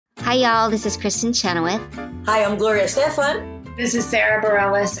Hi, y'all. This is Kristen Chenoweth. Hi, I'm Gloria Stefan. This is Sarah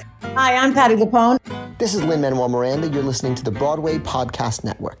Bareilles. Hi, I'm Patti LuPone. This is Lin-Manuel Miranda. You're listening to the Broadway Podcast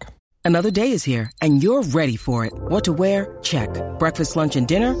Network. Another day is here, and you're ready for it. What to wear? Check. Breakfast, lunch, and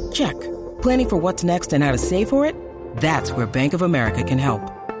dinner? Check. Planning for what's next and how to save for it? That's where Bank of America can help.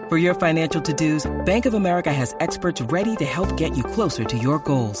 For your financial to-dos, Bank of America has experts ready to help get you closer to your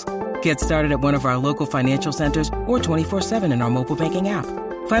goals. Get started at one of our local financial centers or 24/7 in our mobile banking app.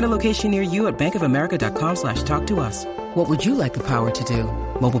 Find a location near you at bankofamerica.com/talktous. What would you like the power to do?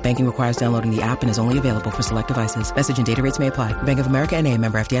 Mobile banking requires downloading the app and is only available for select devices. Message and data rates may apply. Bank of America N.A.,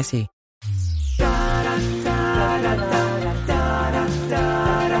 member FDIC.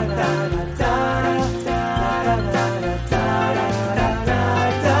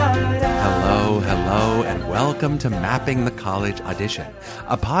 Hello, and welcome to Mapping the College Audition,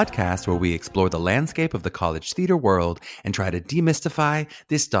 a podcast where we explore the landscape of the college theater world and try to demystify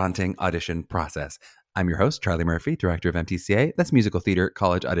this daunting audition process. I'm your host, Charlie Murphy, director of MTCA, that's Musical Theater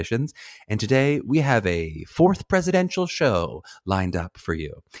College Auditions, and today we have a fourth presidential show lined up for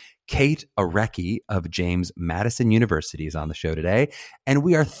you. Kate Arecki of James Madison University is on the show today, and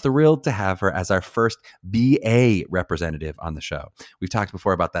we are thrilled to have her as our first BA representative on the show. We've talked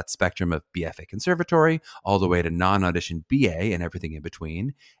before about that spectrum of BFA Conservatory all the way to non-audition BA and everything in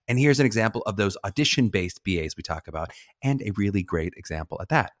between. And here's an example of those audition-based BAs we talk about, and a really great example at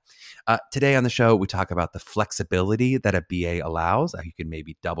that. Today on the show, we talk about the flexibility that a BA allows. You can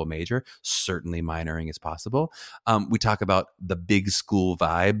maybe double major, certainly minoring is possible. We talk about the big school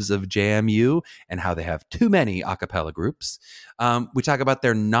vibes of JMU and how they have too many a cappella groups. We talk about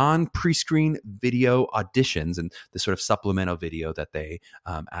their non-pre-screen video auditions and the sort of supplemental video that they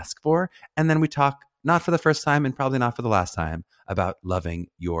ask for. And then we talk, not for the first time and probably not for the last time, about loving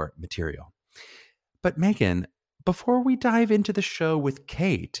your material. But Megan, before we dive into the show with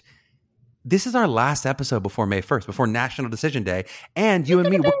Kate, this is our last episode before May 1st, before National Decision Day. And you and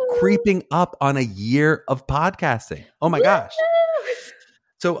me, we're creeping up on a year of podcasting. Oh my gosh.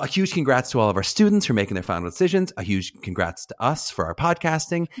 So a huge congrats to all of our students who are making their final decisions. A huge congrats to us for our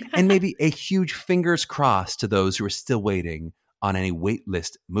podcasting. And maybe a huge fingers crossed to those who are still waiting on any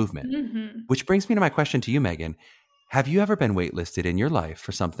waitlist movement. Mm-hmm. Which brings me to my question to you, Megan. Have you ever been waitlisted in your life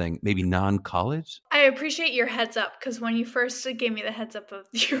for something maybe non-college? I appreciate your heads up, because when you first gave me the heads up of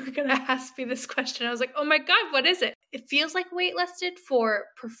you were going to ask me this question, I was like, oh my God, what is it? It feels like waitlisted for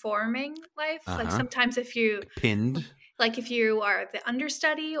performing life. Like sometimes if you... Pinned? Like if you are the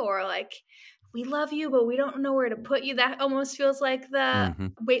understudy, or like, we love you, but we don't know where to put you. That almost feels like the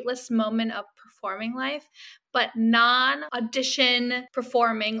waitlist moment of performing life. But non-audition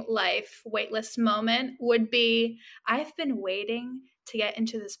performing life waitlist moment would be, I've been waiting to get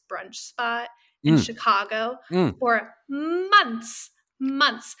into this brunch spot in Chicago for months.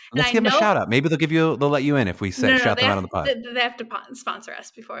 Let's give them a shout out. Maybe they'll let you in if we shout them out on the pod. They have to sponsor us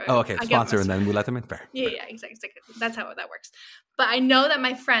before. Oh, okay. Sponsor and then we let them in. Fair. Yeah, exactly. That's how that works. But I know that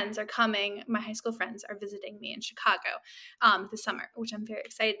my friends are coming. My high school friends are visiting me in Chicago this summer, which I'm very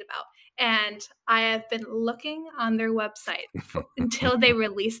excited about. And I have been looking on their website until they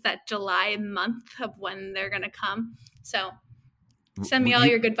release that July month of when they're going to come. So send me all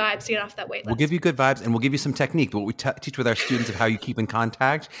your good vibes to get off that wait list. We'll give you good vibes, and we'll give you some technique. What we teach with our students of how you keep in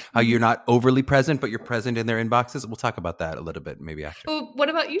contact, how you're not overly present, but you're present in their inboxes. We'll talk about that a little bit maybe after. Well, what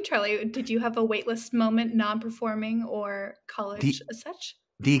about you, Charlie? Did you have a waitlist moment, non-performing or college as such?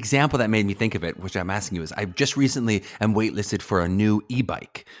 The example that made me think of it, which I'm asking you, is I just recently am waitlisted for a new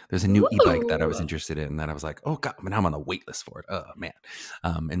e-bike. There's a new e-bike that I was interested in, and then I was like, oh God, now I'm on the waitlist for it. Oh man.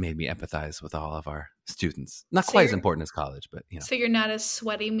 It made me empathize with all of our students. Not quite as important as college, but you know. So you're not as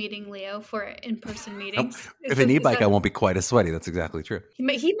sweaty meeting Leo for in-person meetings? If an e-bike, I won't be quite as sweaty. That's exactly true. He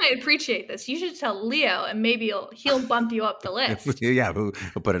might appreciate this. You should tell Leo, and maybe he'll bump you up the list. Yeah, we'll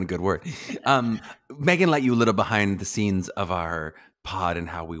put in a good word. Megan let you a little behind the scenes of our pod and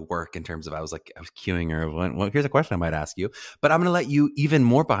how we work in terms of, I was cueing her. Well, here's a question I might ask you, but I'm going to let you even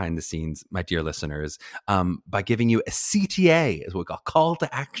more behind the scenes, my dear listeners, by giving you a CTA, as what we call call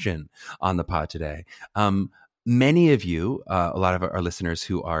to action on the pod today. Many of you, a lot of our listeners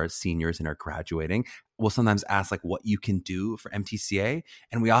who are seniors and are graduating, will sometimes ask like what you can do for MTCA.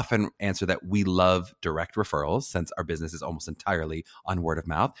 And we often answer that we love direct referrals since our business is almost entirely on word of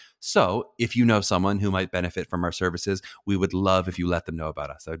mouth. So if you know someone who might benefit from our services, we would love if you let them know about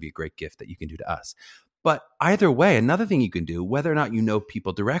us. That would be a great gift that you can do to us. But either way, another thing you can do, whether or not you know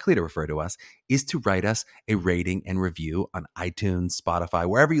people directly to refer to us, is to write us a rating and review on iTunes, Spotify,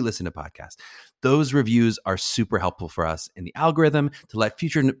 wherever you listen to podcasts. Those reviews are super helpful for us in the algorithm to let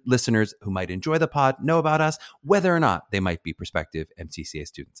future listeners who might enjoy the pod know about us, whether or not they might be prospective MCCA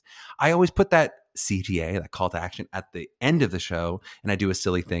students. I always put that CTA, that call to action, at the end of the show, and I do a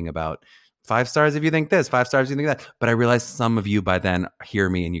silly thing about 5 stars if you think this, 5 stars if you think that. But I realize some of you by then hear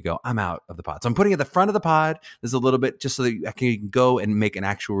me and you go, I'm out of the pod. So I'm putting it at the front of the pod. There's a little bit just so that you can go and make an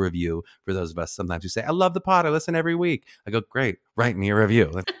actual review for those of us sometimes who say, I love the pod. I listen every week. I go, great, write me a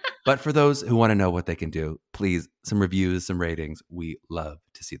review. But for those who want to know what they can do, please, some reviews, some ratings. We love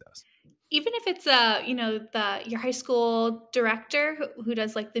to see those. Even if it's your high school director who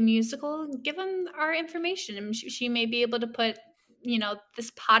does like the musical, give them our information and she may be able to put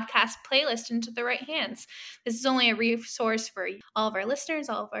this podcast playlist into the right hands. This is only a resource for all of our listeners,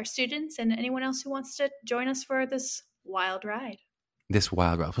 all of our students, and anyone else who wants to join us for this wild ride. This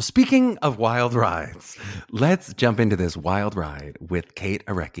wild ride. Well, speaking of wild rides, let's jump into this wild ride with Kate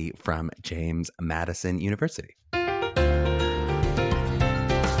Arecki from James Madison University.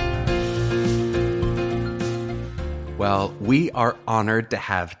 Well, we are honored to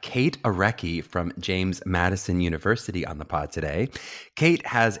have Kate Arecki from James Madison University on the pod today. Kate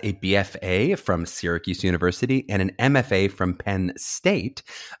has a BFA from Syracuse University and an MFA from Penn State.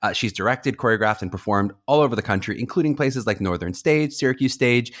 She's directed, choreographed, and performed all over the country, including places like Northern Stage, Syracuse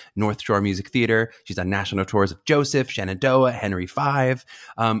Stage, North Shore Music Theater. She's on national tours of Joseph, Shenandoah, Henry V.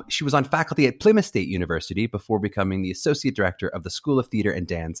 She was on faculty at Plymouth State University before becoming the associate director of the School of Theater and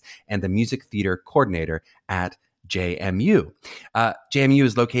Dance and the music theater coordinator at JMU. JMU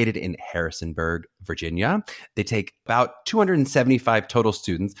is located in Harrisonburg, Virginia. They take about 275 total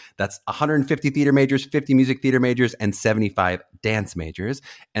students. That's 150 theater majors, 50 music theater majors, and 75 dance majors,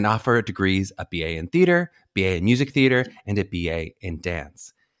 and offer degrees, a BA in theater, BA in music theater, and a BA in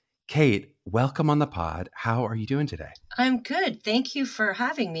dance. Kate, welcome on the pod. How are you doing today? I'm good. Thank you for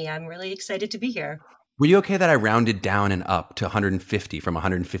having me. I'm really excited to be here. Were you okay that I rounded down and up to 150 from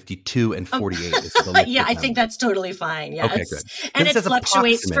 152 and 48? Yeah, I think that's totally fine. Yes. Okay, good. And it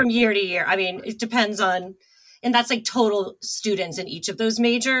fluctuates from year to year. I mean, it depends on, and that's like total students in each of those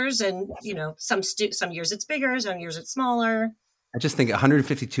majors. And, some years it's bigger, some years it's smaller. I just think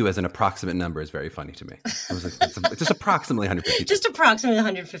 152 as an approximate number is very funny to me. I was like, just approximately 152. Just approximately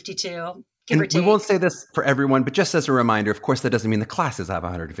 152. And we won't say this for everyone, but just as a reminder, of course, that doesn't mean the classes have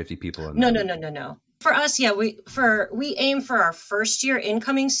 150 people in them. No. For us, yeah, we aim for our first year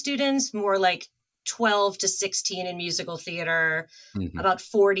incoming students, more like 12 to 16 in musical theater, about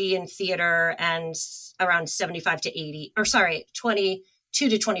 40 in theater, and around 75 to 80, 22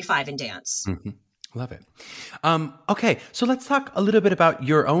 to 25 in dance. Mm-hmm. Love it. Okay, so let's talk a little bit about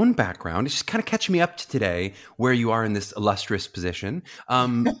your own background. It's just kind of catching me up to today, where you are in this illustrious position.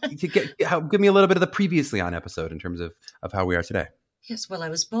 Give me a little bit of the previously on episode in terms of how we are today. Yes, well, I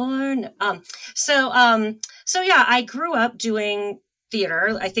was born. So yeah, I grew up doing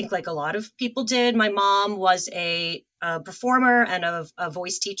theater. I think like a lot of people did. My mom was a performer and a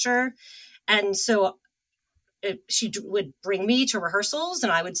voice teacher, and so she would bring me to rehearsals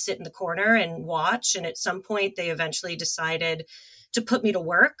and I would sit in the corner and watch. And at some point they eventually decided to put me to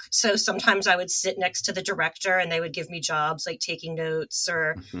work. So sometimes I would sit next to the director and they would give me jobs like taking notes,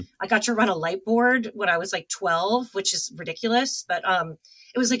 or I got to run a light board when I was like 12, which is ridiculous, but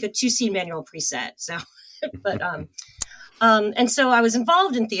it was like a 2-scene manual preset. So, but and so I was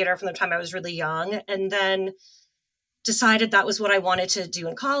involved in theater from the time I was really young, and then decided that was what I wanted to do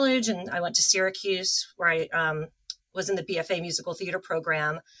in college. And I went to Syracuse, where I was in the BFA musical theater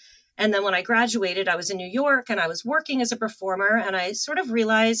program. And then when I graduated, I was in New York and I was working as a performer. And I sort of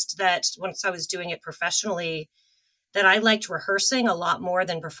realized that once I was doing it professionally, that I liked rehearsing a lot more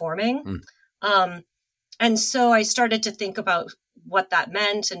than performing. And so I started to think about what that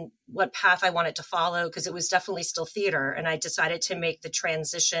meant and what path I wanted to follow, because it was definitely still theater. And I decided to make the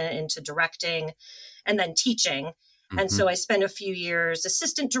transition into directing and then teaching. And so I spent a few years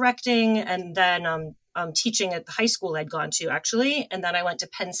assistant directing, and then teaching at the high school I'd gone to, actually. And then I went to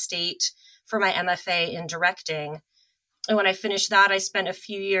Penn State for my MFA in directing. And when I finished that, I spent a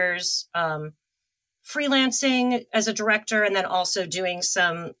few years freelancing as a director, and then also doing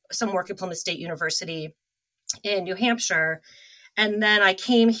some work at Plymouth State University in New Hampshire. And then I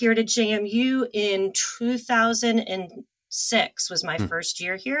came here to JMU in 2006 was my first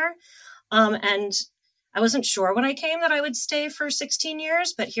year here. And I wasn't sure when I came that I would stay for 16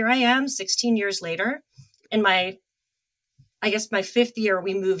 years, but here I am 16 years later. In my 5th year,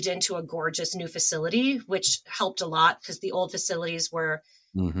 we moved into a gorgeous new facility, which helped a lot because the old facilities were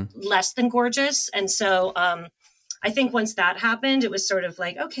less than gorgeous. And so I think once that happened, it was sort of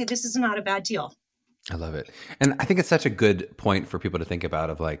like, okay, this is not a bad deal. I love it. And I think it's such a good point for people to think about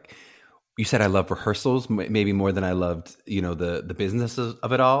of like, you said I love rehearsals maybe more than I loved, the business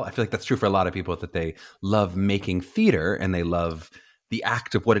of it all. I feel like that's true for a lot of people, that they love making theater and they love the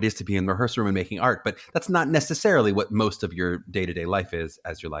act of what it is to be in the rehearsal room and making art. But that's not necessarily what most of your day-to-day life is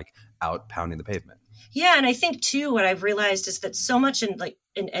as you're like out pounding the pavement. Yeah. And I think too, what I've realized is that so much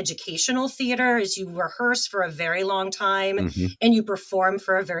in educational theater is you rehearse for a very long time and you perform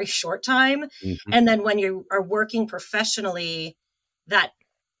for a very short time. And then when you are working professionally, that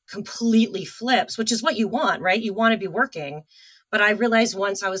completely flips, which is what you want, right? You want to be working. But I realized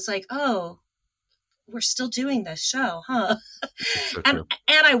once I was like, oh, we're still doing this show, huh? So and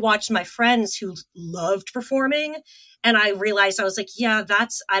I watched my friends who loved performing, and I realized I was like, yeah,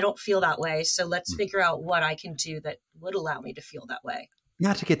 I don't feel that way. So let's figure out what I can do that would allow me to feel that way.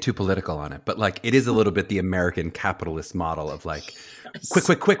 Not to get too political on it, but like it is a little bit the American capitalist model of like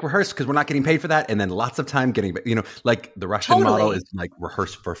quick rehearse because we're not getting paid for that, and then lots of time getting, like the Russian model is like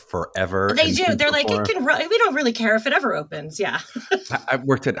rehearse for forever. They do. They're like, it can. We don't really care if it ever opens. Yeah. I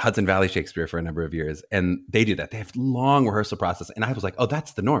worked at Hudson Valley Shakespeare for a number of years, and they do that. They have long rehearsal process, and I was like, oh,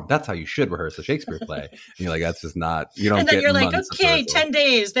 that's the norm. That's how you should rehearse a Shakespeare play. And you're like, that's just not. You don't. And then get you're like, okay, 10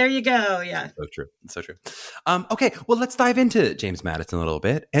 days. There you go. Yeah. So true. So true. Okay. Well, let's dive into James Madison a little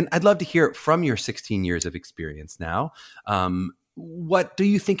bit. And I'd love to hear from your 16 years of experience now. What do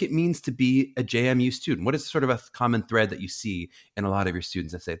you think it means to be a JMU student? What is sort of a common thread that you see in a lot of your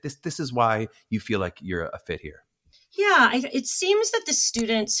students that say, this is why you feel like you're a fit here? Yeah, it seems that the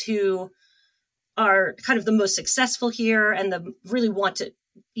students who are kind of the most successful here and really want to,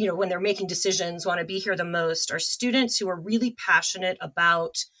 when they're making decisions, want to be here the most are students who are really passionate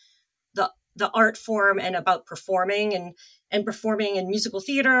about the art form and about performing and performing in musical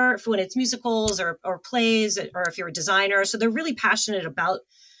theater when it's musicals or plays, or if you're a designer. So they're really passionate about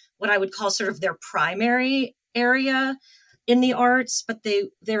what I would call sort of their primary area in the arts, but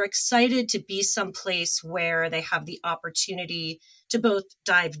they're excited to be someplace where they have the opportunity to both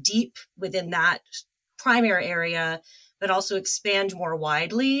dive deep within that primary area, but also expand more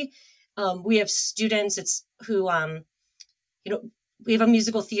widely. We have students who we have a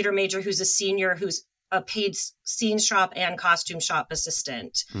musical theater major who's a senior who's a paid scene shop and costume shop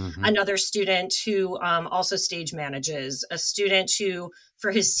assistant. Another student who also stage manages, a student who, for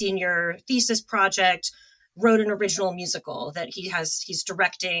his senior thesis project, wrote an original musical that he's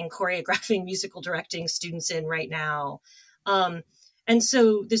directing, choreographing, musical directing students in right now. And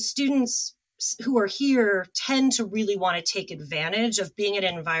so the students who are here tend to really want to take advantage of being in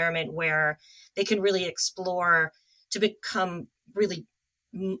an environment where they can really explore to become really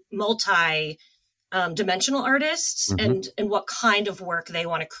multi-dimensional artists and what kind of work they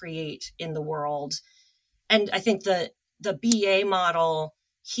want to create in the world. And I think the BA model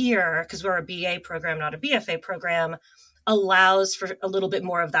here, because we're a BA program, not a BFA program, allows for a little bit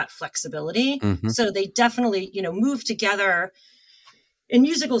more of that flexibility. So they definitely, move together in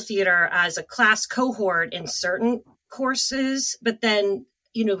musical theater as a class cohort in certain courses, but then,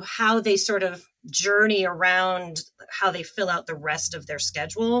 how they sort of journey around how they fill out the rest of their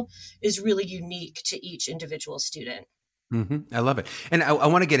schedule is really unique to each individual student. I love it. And I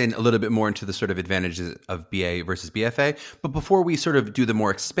want to get in a little bit more into the sort of advantages of BA versus BFA. But before we sort of do the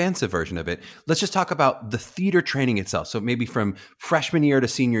more expansive version of it, let's just talk about the theater training itself. So maybe from freshman year to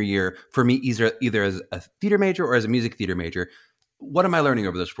senior year, for me, either as a theater major or as a music theater major, what am I learning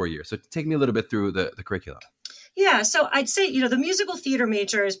over those 4 years? So take me a little bit through the curriculum. Yeah, so I'd say, the musical theater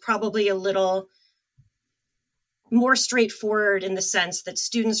major is probably a little more straightforward in the sense that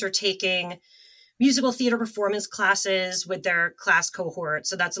students are taking musical theater performance classes with their class cohort.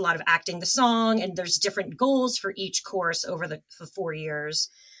 So that's a lot of acting the song, and there's different goals for each course over the 4 years,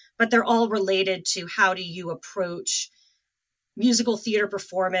 but they're all related to how do you approach musical theater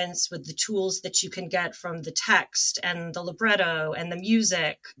performance with the tools that you can get from the text and the libretto and the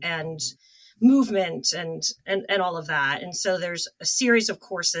music and movement and all of that. And so there's a series of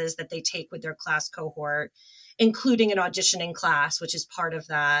courses that they take with their class cohort, including an auditioning class, which is part of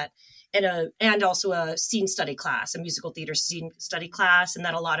that, and also a scene study class, a musical theater scene study class, and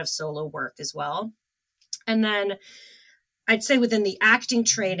then a lot of solo work as well. And then I'd say within the acting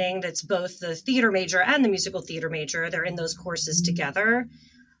training, that's both the theater major and the musical theater major, they're in those courses together.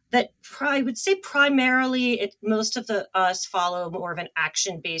 That I would say primarily most of us follow more of an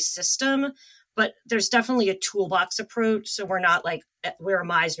action-based system, but there's definitely a toolbox approach. So we're not like, we're a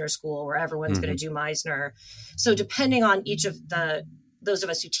Meisner school where everyone's going to do Meisner. So depending on each of the those of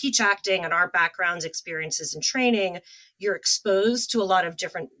us who teach acting and our backgrounds, experiences, and training, you're exposed to a lot of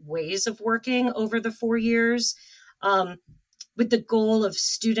different ways of working over the 4 years, with the goal of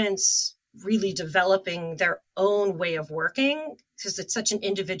students really developing their own way of working, because it's such an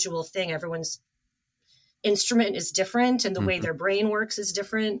individual thing. Everyone's instrument is different and the way their brain works is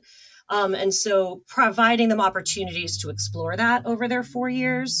different. And so providing them opportunities to explore that over their 4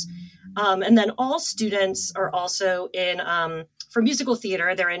 years. And then all students are also in, for musical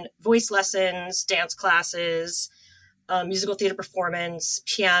theater, they're in voice lessons, dance classes, musical theater performance,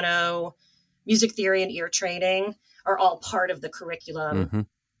 piano, music theory, and ear training are all part of the curriculum.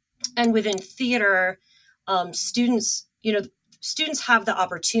 And within theater, students have the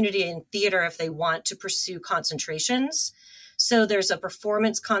opportunity in theater if they want to pursue concentrations. So there's a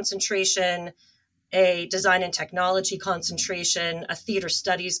performance concentration, a design and technology concentration, a theater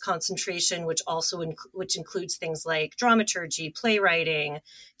studies concentration, which also which includes things like dramaturgy, playwriting,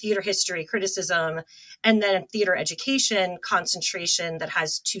 theater history, criticism, and then a theater education concentration that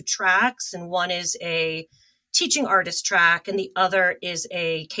has 2 tracks. And one is a teaching artist track, and the other is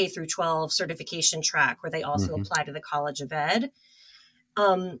a K through 12 certification track where they also apply to the College of Ed.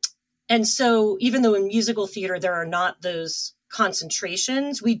 And so even though in musical theater there are not those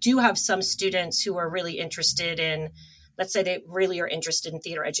concentrations, we do have some students who are really interested in, let's say they really are interested in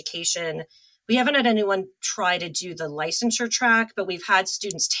theater education. We haven't had anyone try to do the licensure track, but we've had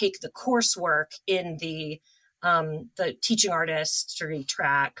students take the coursework in the teaching artistry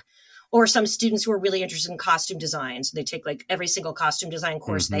track, or some students who are really interested in costume design. So they take like every single costume design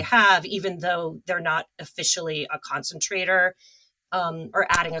course they have, even though they're not officially a concentrator, or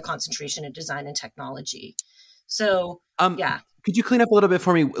adding a concentration in design and technology. So, yeah. Could you clean up a little bit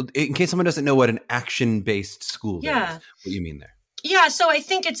for me in case someone doesn't know what an action-based school is? What you mean there? Yeah, so I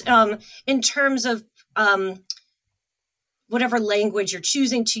think it's in terms of whatever language you're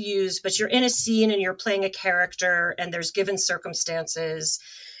choosing to use, but you're in a scene and you're playing a character and there's given circumstances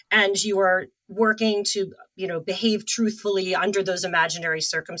and you are working to, behave truthfully under those imaginary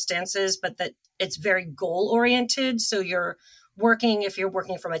circumstances, but that it's very goal-oriented. So you're working, if you're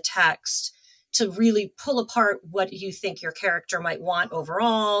working from a text, to really pull apart what you think your character might want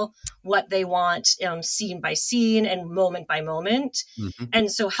overall, what they want scene by scene and moment by moment. And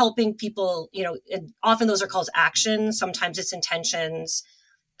so helping people, and often those are called actions. Sometimes it's intentions,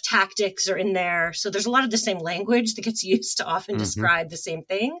 tactics are in there. So there's a lot of the same language that gets used to often describe the same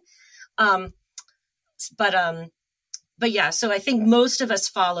thing. But yeah, so I think most of us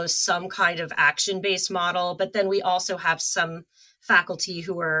follow some kind of action-based model, but then we also have some faculty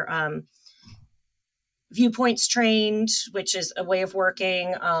who are viewpoints trained, which is a way of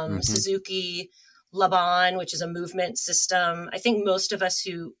working, Suzuki, Laban, which is a movement system. I think most of us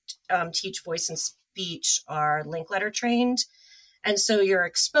who teach voice and speech are Linkletter trained. And so you're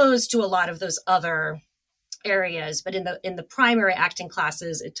exposed to a lot of those other areas, but in the primary acting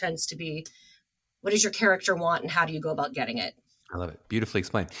classes, it tends to be, what does your character want and how do you go about getting it? I love it. Beautifully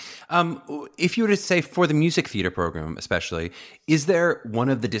explained. If you were to say for the music theater program, especially, is there one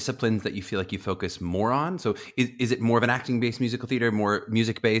of the disciplines that you feel like you focus more on? So is it more of an acting-based musical theater, more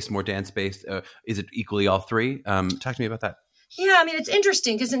music-based, more dance-based? Is it equally all 3? Talk to me about that. Yeah, I mean, it's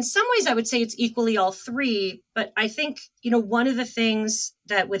interesting because in some ways I would say it's equally all 3. But I think, one of the things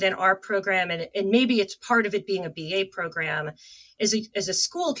that within our program, and maybe it's part of it being a BA program, is a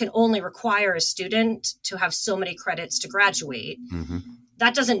school can only require a student to have so many credits to graduate.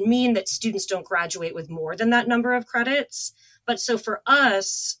 That doesn't mean that students don't graduate with more than that number of credits. But so for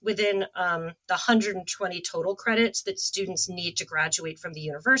us, within the 120 total credits that students need to graduate from the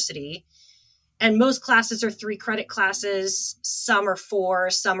university, and most classes are 3-credit classes, some are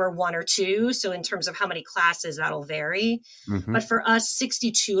 4, some are 1 or 2. So in terms of how many classes, that'll vary. But for us,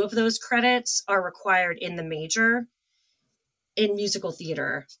 62 of those credits are required in the major in musical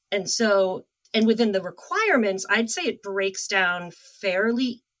theater. And within the requirements, I'd say it breaks down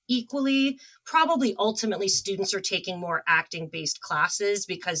fairly equally. Probably ultimately students are taking more acting-based classes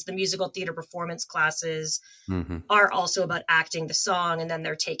because the musical theater performance classes are also about acting the song, and then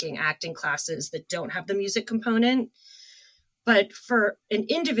they're taking acting classes that don't have the music component. But for an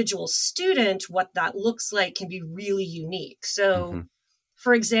individual student, what that looks like can be really unique. So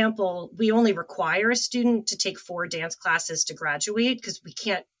for example, we only require a student to take 4 dance classes to graduate because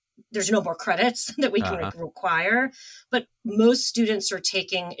there's no more credits that we can require. But most students are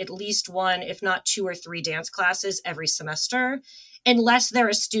taking at least 1, if not 2 or 3 dance classes every semester, unless they're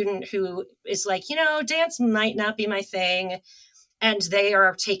a student who is like, dance might not be my thing. And they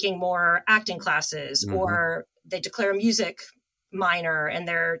are taking more acting classes, or they declare a music minor and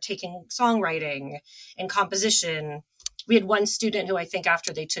they're taking songwriting and composition. we had one student who I think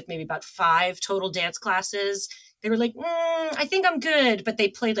after they took maybe about 5 total dance classes, they were like, I think I'm good. But they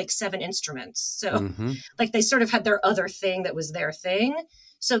played like 7 instruments. So like they sort of had their other thing that was their thing.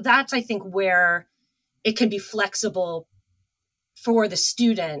 So that's, I think, where it can be flexible for the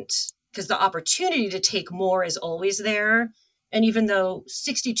student, because the opportunity to take more is always there. And even though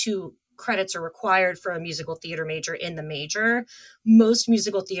 62 credits are required for a musical theater major in the major, most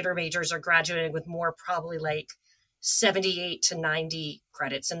musical theater majors are graduating with more, probably like 78 to 90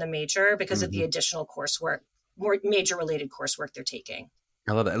 credits in the major because of the additional coursework, more major related coursework they're taking.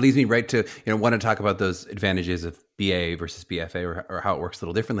 I love that. It leads me right to, want to talk about those advantages of BA versus BFA, or how it works a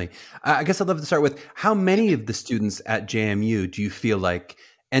little differently. I guess I'd love to start with, how many of the students at JMU do you feel like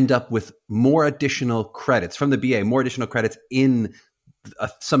end up with more additional credits from the BA, more additional credits in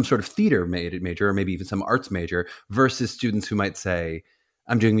some sort of theater major, or maybe even some arts major, versus students who might say,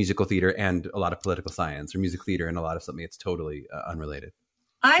 I'm doing musical theater and a lot of political science, or music theater and a lot of something that's totally unrelated?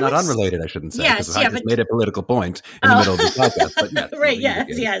 Not unrelated, I shouldn't say. Yes, I just made a political point in the middle of this podcast. But yes, right,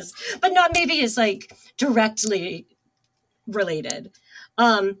 yes. But not maybe as like directly related.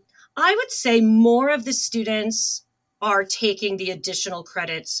 I would say more of the students are taking the additional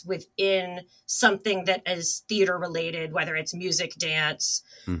credits within something that is theater related, whether it's music, dance,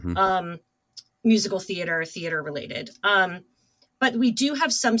 musical theater, theater related. But we do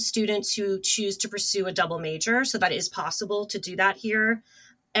have some students who choose to pursue a double major. So that is possible to do that here.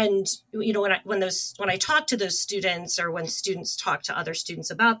 And, when I talk to those students, or when students talk to other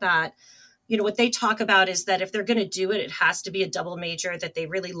students about that, what they talk about is that if they're going to do it, it has to be a double major that they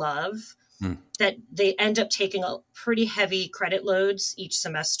really love, that they end up taking a pretty heavy credit loads each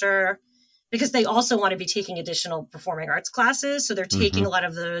semester, because they also want to be taking additional performing arts classes. So they're taking a lot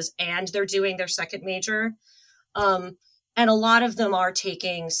of those and they're doing their second major. And a lot of them are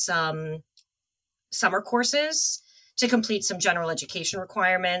taking some summer courses to complete some general education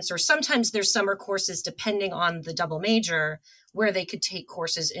requirements, or sometimes there's summer courses depending on the double major where they could take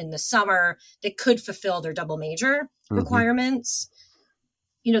courses in the summer that could fulfill their double major requirements.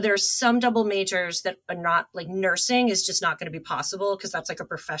 There's some double majors that are not, like nursing is just not going to be possible because that's like a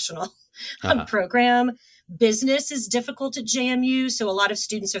professional program. Business is difficult at JMU. So a lot of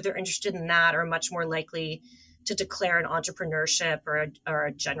students, if they're interested in that, are much more likely to declare an entrepreneurship or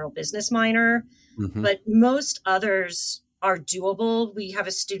a general business minor. But most others are doable. We have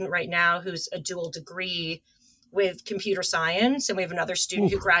a student right now who's a dual degree with computer science. And we have another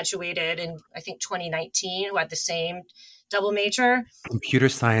student who graduated in, I think, 2019, who had the same double major. Computer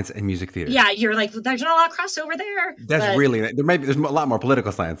science and music theater. Yeah, you're like, there's not a lot of crossover there. That's really, there's a lot more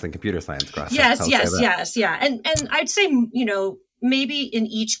political science than computer science crossover. Yes. And I'd say, maybe in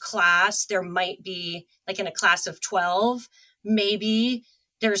each class, there might be, like in a class of 12, maybe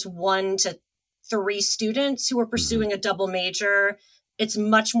there's 1 to 3 students who are pursuing a double major. It's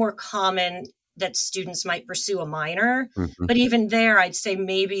much more common that students might pursue a minor. But even there, I'd say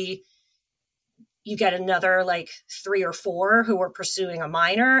maybe you get another like 3 or 4 who are pursuing a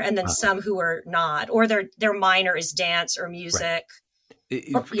minor, and then some who are not, or their minor is dance or music.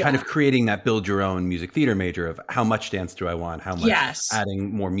 Kind of creating that build your own music theater major of how much dance do I want? How much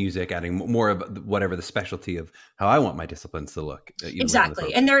adding more music, adding more of whatever the specialty of how I want my disciplines to look.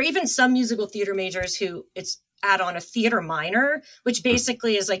 Exactly. And there are even some musical theater majors who it's add on a theater minor, which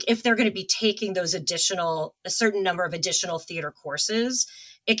basically is like, if they're going to be taking those a certain number of additional theater courses,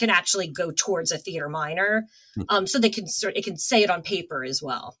 it can actually go towards a theater minor. So it can say it on paper as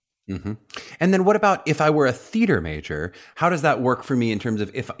well. And then what about if I were a theater major? How does that work for me in terms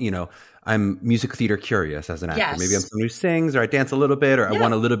of if, I'm music theater curious as an actor? Yes. Maybe I'm someone who sings, or I dance a little bit, or I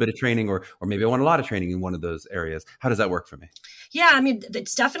want a little bit of training, or maybe I want a lot of training in one of those areas. How does that work for me? Yeah, I mean,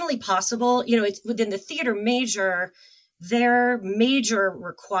 it's definitely possible. It's within the theater major, their major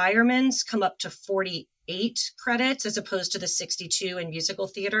requirements come up to 48 credits as opposed to the 62 in musical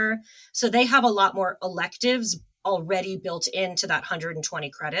theater. So they have a lot more electives already built into that 120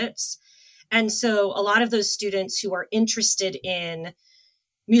 credits. And so a lot of those students who are interested in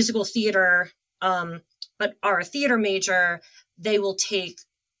musical theater, but are a theater major, they will take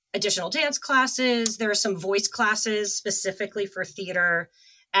additional dance classes. There are some voice classes specifically for theater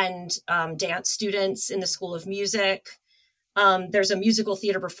and dance students in the School of Music. There's a musical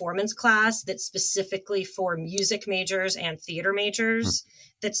theater performance class that's specifically for music majors and theater majors.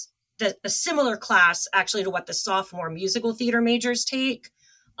 That's a similar class actually to what the sophomore musical theater majors take.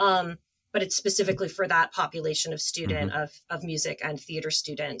 But it's specifically for that population of student of music and theater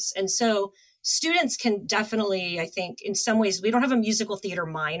students. And so students can definitely, I think in some ways, we don't have a musical theater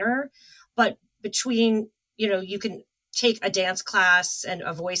minor, but between, you can take a dance class and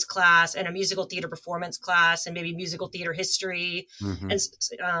a voice class and a musical theater performance class and maybe musical theater history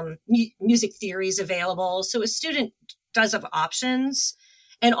and music theories available. So a student does have options,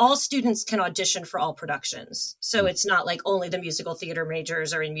 and all students can audition for all productions. So it's not like only the musical theater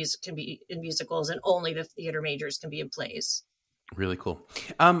majors are in music, can be in musicals, and only the theater majors can be in plays. Really cool.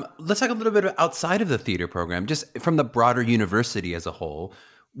 Let's talk a little bit outside of the theater program, just from the broader university as a whole.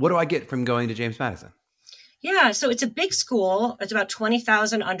 What do I get from going to James Madison? Yeah, so it's a big school. It's about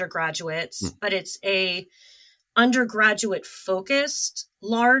 20,000 undergraduates, but it's a undergraduate focused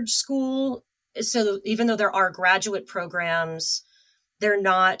large school. So even though there are graduate programs, they're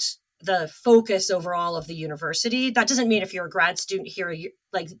not the focus overall of the university. That doesn't mean if you're a grad student here,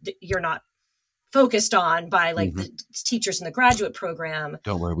 you're not focused on by the teachers in the graduate program.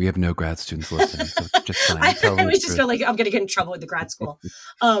 Don't worry, we have no grad students listening. So just fine. I always just feel like I'm going to get in trouble with the grad school.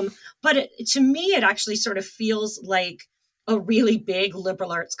 But to me, it actually sort of feels like a really big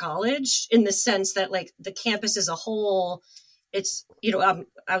liberal arts college in the sense that the campus as a whole, it's,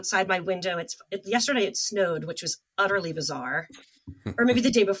 outside my window, yesterday it snowed, which was utterly bizarre. Or maybe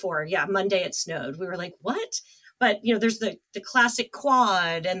the day before. Yeah, Monday it snowed. We were like, what? But, there's the classic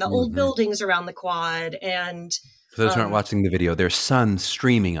quad and the old buildings around the quad. And for those who aren't watching the video, there's sun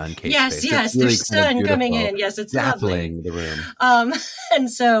streaming on Kate's face. Yes, really there's sun coming in. Yes, it's dappling the room. And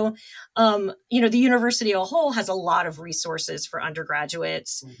so, the university as a whole has a lot of resources for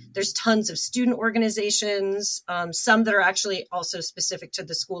undergraduates. There's tons of student organizations, some that are actually also specific to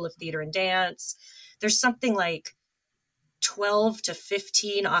the School of Theater and Dance. There's something like 12 to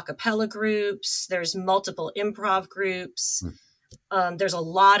 15 a cappella groups. There's multiple improv groups. There's a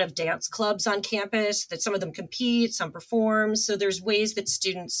lot of dance clubs on campus that some of them compete, some perform. So there's ways that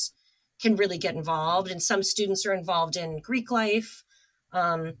students can really get involved. And some students are involved in Greek life.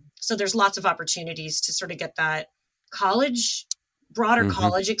 So there's lots of opportunities to sort of get that broader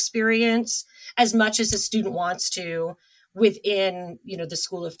college experience as much as a student wants to within, the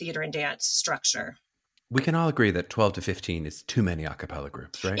School of Theater and Dance structure. We can all agree that 12 to 15 is too many a cappella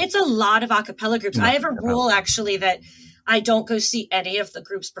groups, right? It's a lot of a cappella groups. I have a rule actually that I don't go see any of the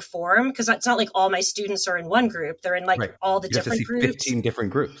groups perform because it's not like all my students are in one group. They're in all the different groups. 15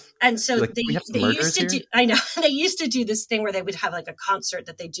 different groups. And so they used to do, I know, they used to do this thing where they would have a concert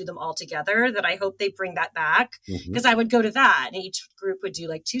that they do them all together, that I hope they bring that back because I would go to that and each group would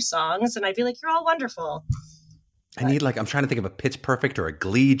do 2 songs and I'd be like, you're all wonderful. I need I'm trying to think of a Pitch Perfect or a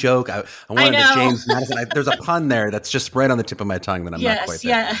Glee joke. I wanted a James Madison. There's a pun there that's just right on the tip of my tongue that I'm not quite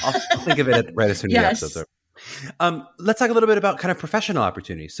there. Yeah. I'll think of it right as soon as the episode's over. Let's talk a little bit about kind of professional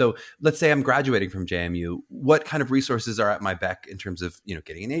opportunities. So let's say I'm graduating from JMU. What kind of resources are at my beck in terms of,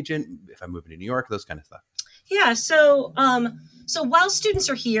 getting an agent, if I'm moving to New York, those kind of stuff? Yeah. So while students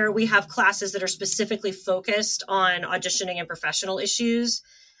are here, we have classes that are specifically focused on auditioning and professional issues.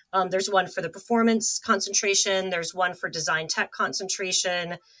 There's one for the performance concentration. There's one for design tech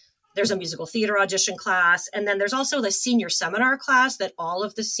concentration. There's a musical theater audition class. And then there's also the senior seminar class that all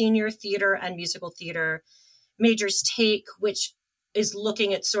of the senior theater and musical theater majors take, which is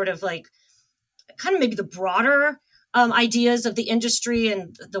looking at sort of kind of maybe the broader ideas of the industry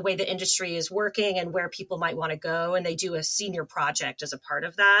and the way the industry is working and where people might want to go. And they do a senior project as a part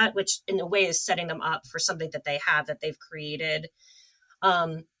of that, which in a way is setting them up for something that they've created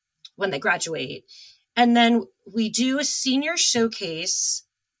when they graduate. And then we do a senior showcase.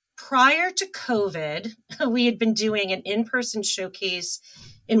 Prior to COVID, we had been doing an in-person showcase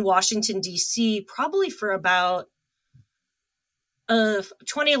in Washington, D.C., probably for about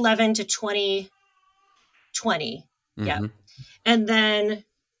 2011 to 2020. Yeah. And then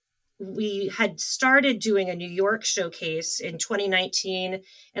we had started doing a New York showcase in 2019.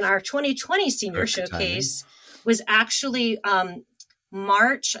 And our 2020 senior showcase was actually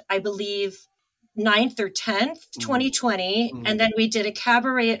March, I believe, 9th or 10th, 2020. And then we did a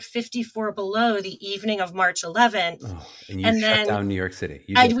cabaret at 54 Below the evening of March 11th. Oh, and shut down New York City.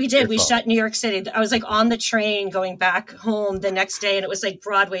 We did. We shut New York City. I was on the train going back home the next day and it was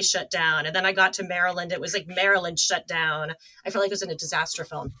Broadway shut down. And then I got to Maryland. It was Maryland shut down. I felt like it was in a disaster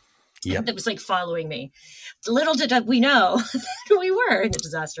film. Yeah, that was following me. Little did we know that we were in a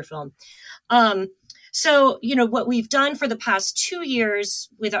disaster film. So, what we've done for the past 2 years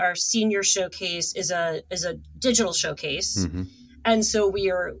with our senior showcase is a digital showcase. And so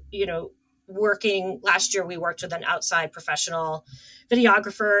we are, working. Last year, we worked with an outside professional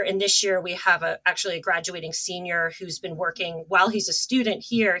videographer. And this year we have actually a graduating senior who's been working while he's a student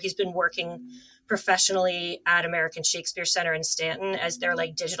here. He's been working professionally at American Shakespeare Center in Stanton as their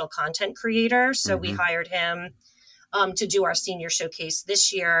digital content creator. So we hired him to do our senior showcase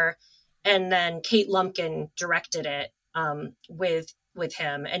this year. And then Kate Lumpkin directed it with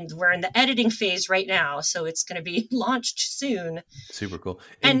him, and we're in the editing phase right now, so it's going to be launched soon. Super cool.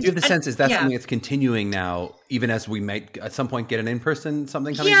 And do you have the sense, is that something that's continuing now, even as we might at some point get an in-person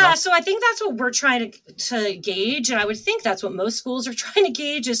something coming up? So I think that's what we're trying to gauge, and I would think that's what most schools are trying to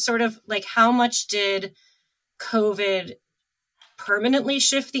gauge, is sort of like how much did COVID permanently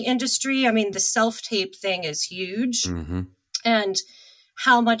shift the industry? I mean, the self-tape thing is huge. Mm-hmm. And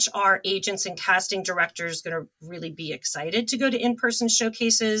how much are agents and casting directors going to really be excited to go to in-person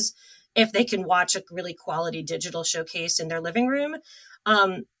showcases if they can watch a really quality digital showcase in their living room?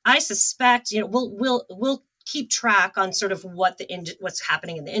 I suspect, we'll keep track on sort of what's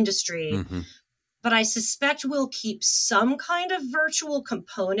happening in the industry, mm-hmm. but I suspect we'll keep some kind of virtual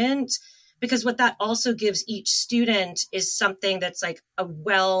component, because what that also gives each student is something that's like a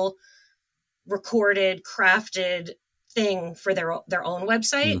well recorded, crafted thing for their own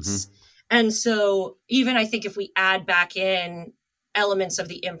websites. Mm-hmm. And so even I think if we add back in elements of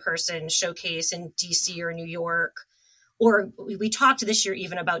the in-person showcase in DC or New York, or we talked this year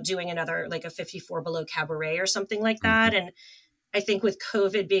even about doing another, like a 54 Below cabaret or something like that. Mm-hmm. And I think with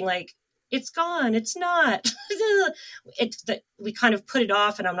COVID being like, it's gone, it's not, we kind of put it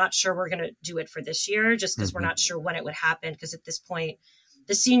off, and I'm not sure we're going to do it for this year, just because mm-hmm. we're not sure when it would happen. Because at this point,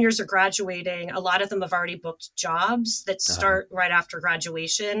 the seniors are graduating. A lot of them have already booked jobs that start right after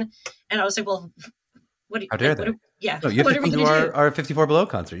graduation. And I was like, well, how dare they? You have to come to our 54 Below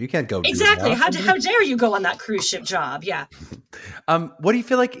concert. You can't go. Exactly. How dare you go on that cruise ship job? Yeah. What do you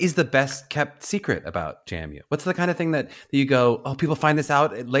feel like is the best kept secret about JMU? What's the kind of thing that you go, oh, people find this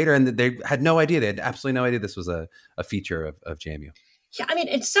out later and they had no idea. They had absolutely no idea this was a feature of JMU. Yeah. I mean,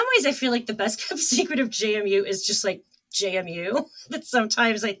 in some ways, I feel like the best kept secret of JMU is just like JMU. But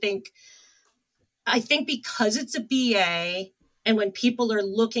sometimes I think because it's a BA, and when people are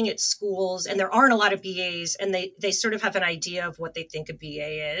looking at schools, and there aren't a lot of BAs, and they sort of have an idea of what they think a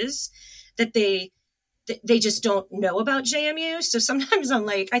BA is, that they just don't know about JMU. So sometimes I'm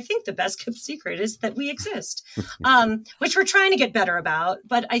like, I think the best kept secret is that we exist, which we're trying to get better about.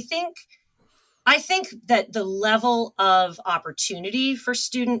 But I think that the level of opportunity for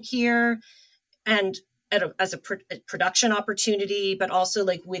student here, and as a production opportunity, but also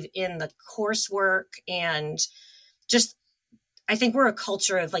like within the coursework, and just, I think we're a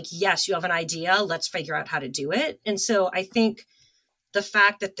culture of like, yes, you have an idea, let's figure out how to do it. And so I think the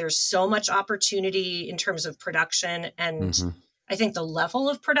fact that there's so much opportunity in terms of production, and mm-hmm. I think the level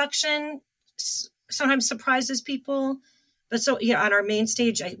of production sometimes surprises people. But so, on our main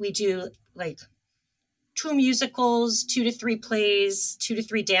stage, we do like 2 musicals, 2 to 3 plays, 2 to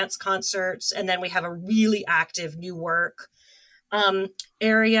 3 dance concerts. And then we have a really active new work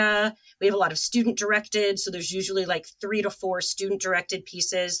area. We have a lot of student directed. So there's usually like 3 to 4 student directed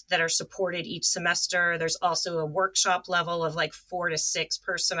pieces that are supported each semester. There's also a workshop level of like 4 to 6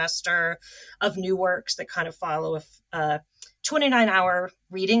 per semester of new works that kind of follow a 29-hour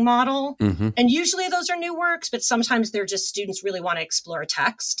reading model. Mm-hmm. And usually those are new works, but sometimes they're just students really want to explore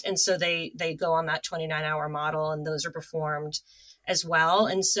text. And so they go on that 29-hour model, and those are performed as well.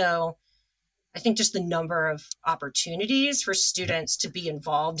 And so I think just the number of opportunities for students to be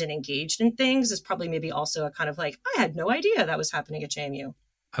involved and engaged in things is probably maybe also a kind of like, I had no idea that was happening at JMU.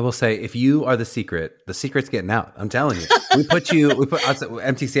 I will say, if you are the secret's getting out. I'm telling you. We put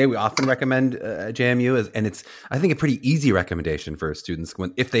MTCA, we often recommend JMU, and it's, I think, a pretty easy recommendation for students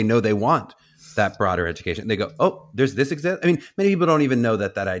if they know they want that broader education. They go, oh, there's this exist. I mean, many people don't even know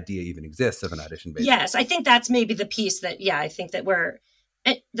that idea even exists of an audition based. Yes, I think that's maybe the piece that, I think that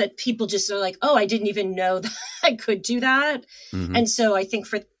that people just are like, oh, I didn't even know that I could do that. Mm-hmm. And so I think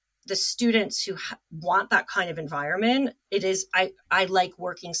for the students who want that kind of environment, it is, I like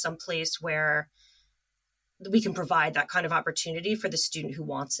working someplace where we can provide that kind of opportunity for the student who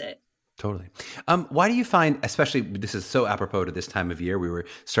wants it. Totally. Why do you find, especially, this is so apropos to this time of year, we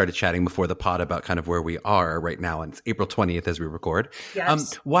started chatting before the pod about kind of where we are right now, and it's April 20th as we record.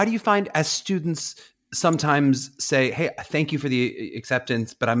 Yes. Why do you find as students sometimes say, hey, thank you for the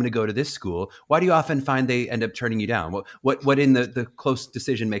acceptance, but I'm going to go to this school? Why do you often find they end up turning you down? What in the close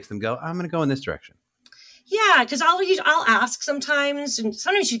decision makes them go, I'm going to go in this direction? Yeah, because I'll ask sometimes, and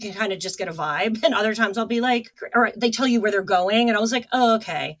sometimes you can kind of just get a vibe, and other times I'll be like, or they tell you where they're going, and I was like, oh,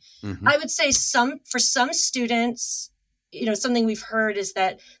 okay. Mm-hmm. I would say for some students, something we've heard is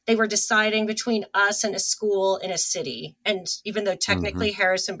that they were deciding between us and a school in a city, and even though technically mm-hmm.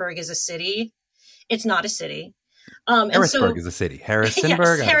 Harrisonburg is a city, it's not a city. Harrisburg is a city.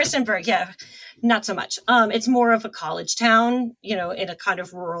 Harrisonburg? Yes, Harrisonburg, yeah. Not so much. It's more of a college town, in a kind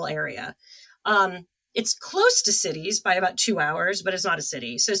of rural area. it's close to cities by about 2 hours, but it's not a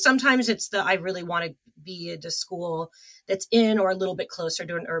city. So sometimes it's I really want to be at a school that's in or a little bit closer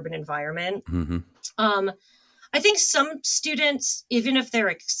to an urban environment. I think some students, even if they're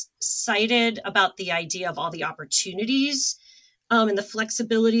excited about the idea of all the opportunities and the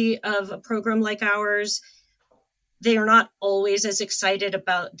flexibility of a program like ours, they are not always as excited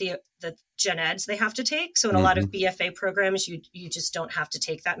about the gen eds they have to take. So in a lot of BFA programs, you just don't have to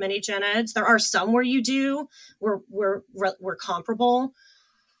take that many gen eds. There are some where you do, we're comparable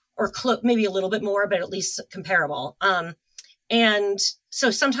or maybe a little bit more, but at least comparable. And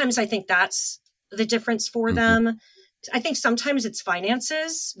so sometimes I think that's the difference for them. I think sometimes it's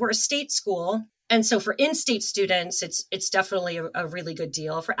finances. We're a state school. And so for in-state students, it's definitely a really good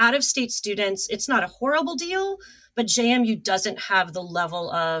deal. For out-of-state students, it's not a horrible deal, but JMU doesn't have the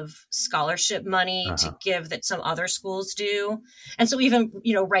level of scholarship money to give that some other schools do. And so even,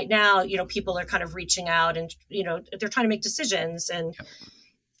 right now, people are kind of reaching out and, they're trying to make decisions. And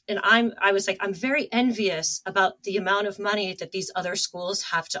I was like, I'm very envious about the amount of money that these other schools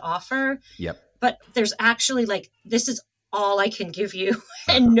have to offer. Yep. But there's actually this is all I can give you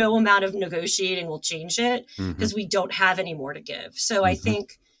and no amount of negotiating will change it because we don't have any more to give. So I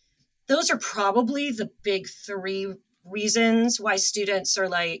think those are probably the big 3 reasons why students are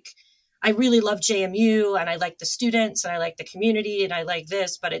like, I really love JMU and I like the students and I like the community and I like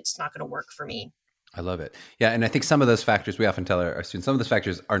this, but it's not going to work for me. I love it. Yeah. And I think some of those factors, we often tell our students, some of those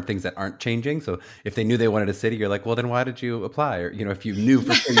factors aren't things that aren't changing. So if they knew they wanted a city, you're like, well, then why did you apply? Or, if you knew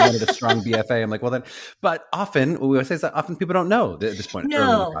for sure you wanted a strong BFA, I'm like, well, then, but often what we always say is that often people don't know at this point early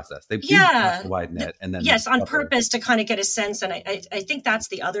in the process. They do cast a wide net and then. Yes, on purpose to kind of get a sense. And I think that's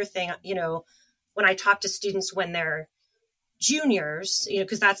the other thing, when I talk to students when they're juniors,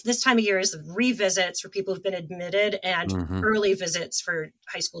 because that's this time of year is revisits for people who've been admitted and early visits for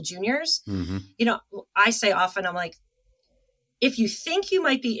high school juniors. I say often, I'm like, if you think you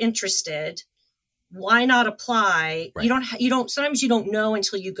might be interested, why not apply? Right. Sometimes you don't know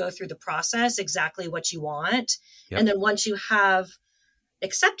until you go through the process exactly what you want. Yep. And then once you have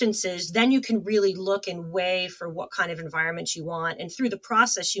acceptances, then you can really look and weigh for what kind of environment you want. And through the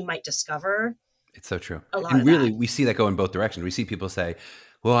process, you might discover. It's so true. And really, we see that go in both directions. We see people say,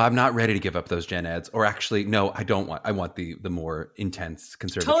 well, I'm not ready to give up those gen eds, or actually, no, I don't want, I want the more intense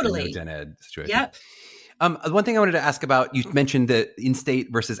conservative gen ed situation. Yep. One thing I wanted to ask about, you mentioned the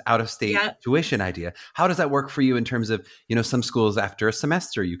in-state versus out-of-state tuition idea. How does that work for you in terms of, some schools after a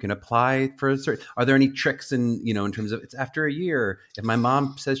semester, you can apply for a certain, are there any tricks in terms of it's after a year? If my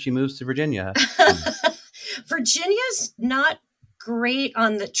mom says she moves to Virginia. Virginia's not great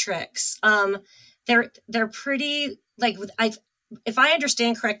on the tricks. They're pretty if I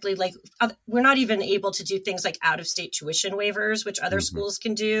understand correctly, we're not even able to do things like out-of-state tuition waivers, which other schools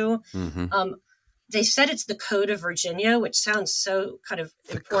can do. They said it's the Code of Virginia, which sounds so kind of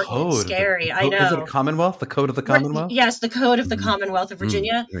important and scary. I know. Is it a Commonwealth? The Code of the Commonwealth? Yes, the Code of the Commonwealth of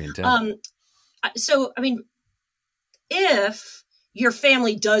Virginia. So, I mean, if your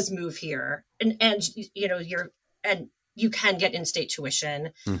family does move here and you can get in-state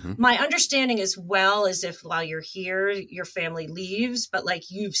tuition. My understanding as well is if while you're here, your family leaves, but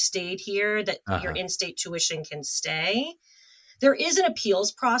you've stayed here, that your in-state tuition can stay. There is an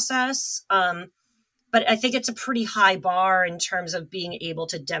appeals process, but I think it's a pretty high bar in terms of being able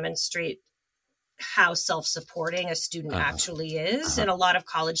to demonstrate how self-supporting a student actually is. And a lot of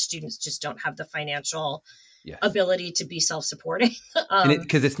college students just don't have the financial ability to be self-supporting.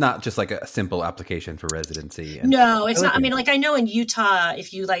 Because it's not just a simple application for residency. No, it's not. I mean, I know in Utah,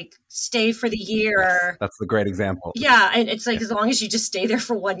 if you stay for the year. That's the great example. Yeah. And it's as long as you just stay there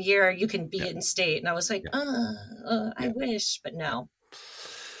for 1 year, you can be in state. And I was like, I wish, but no.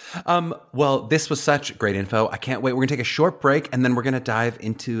 Well, this was such great info. I can't wait. We're going to take a short break and then we're going to dive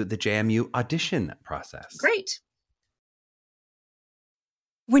into the JMU audition process. Great.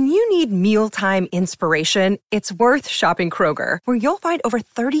 When you need mealtime inspiration, it's worth shopping Kroger, where you'll find over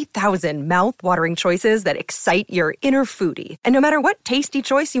 30,000 mouth-watering choices that excite your inner foodie. And no matter what tasty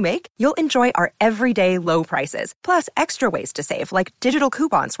choice you make, you'll enjoy our everyday low prices, plus extra ways to save, like digital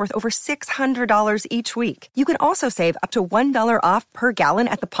coupons worth over $600 each week. You can also save up to $1 off per gallon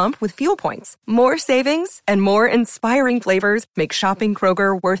at the pump with fuel points. More savings and more inspiring flavors make shopping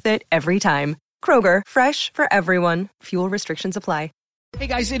Kroger worth it every time. Kroger, fresh for everyone. Fuel restrictions apply. Hey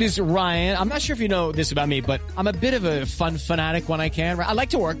guys, it is Ryan. I'm not sure if you know this about me, but I'm a bit of a fun fanatic when I can. I like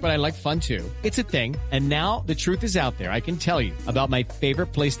to work, but I like fun too. It's a thing. And now the truth is out there. I can tell you about my favorite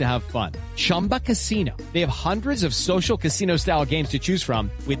place to have fun. Chumba Casino. They have hundreds of social casino style games to choose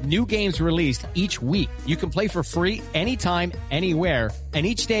from with new games released each week. You can play for free anytime, anywhere. And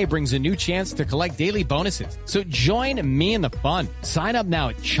each day brings a new chance to collect daily bonuses. So join me in the fun. Sign up now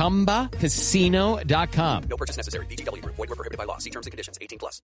at ChumbaCasino.com. No purchase necessary. VGW Group. Void where prohibited by law. See terms and conditions.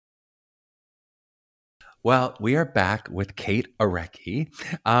 18+. Well, we are back with Kate Arecki.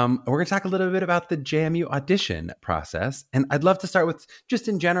 We're going to talk a little bit about the JMU audition process. And I'd love to start with, just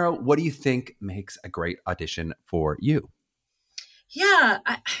in general, what do you think makes a great audition for you? Yeah,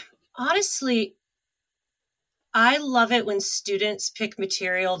 honestly, I love it when students pick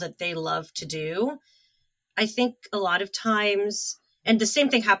material that they love to do. I think a lot of times, and the same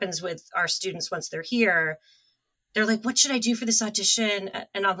thing happens with our students once they're here, they're like, what should I do for this audition?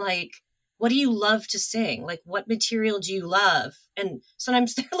 And I'm like, what do you love to sing? Like, what material do you love? And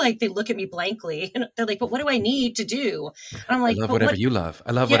sometimes they're like, they look at me blankly and they're like, but what do I need to do? And I'm like, I love whatever you love.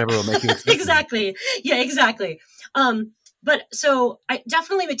 I love whatever will make you excited. Exactly. Yeah, exactly. But so I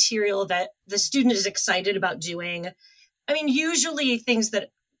definitely material that the student is excited about doing. I mean, usually things that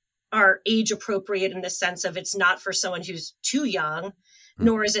are age appropriate in the sense of it's not for someone who's too young,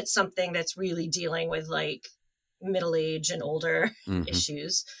 nor is it something that's really dealing with like middle age and older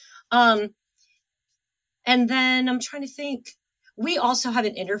issues. And then I'm trying to think, we also have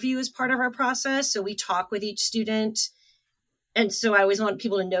an interview as part of our process. So we talk with each student. And so I always want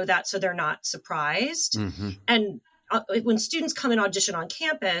people to know that so they're not surprised. And when students come and audition on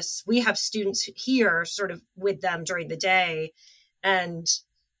campus, we have students here sort of with them during the day, and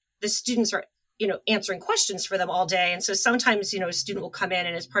the students are, answering questions for them all day. And so sometimes, a student will come in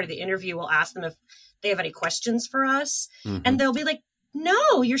and as part of the interview, we'll ask them if they have any questions for us. And they'll be like,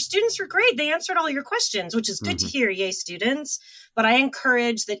 no, your students were great. They answered all your questions, which is good to hear. Yay, students. But I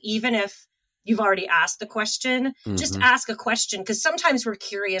encourage that even if you've already asked the question, just ask a question, because sometimes we're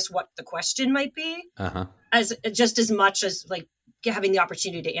curious what the question might be, as much as like having the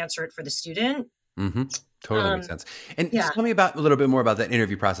opportunity to answer it for the student. Totally makes sense. And just tell me a little bit more about that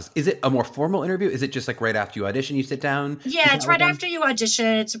interview process. Is it a more formal interview? Is it just like right after you audition, you sit down? Yeah, it's right after you audition.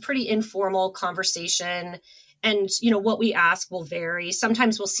 It's a pretty informal conversation. And, what we ask will vary.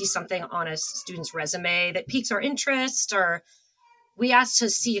 Sometimes we'll see something on a student's resume that piques our interest, or we ask to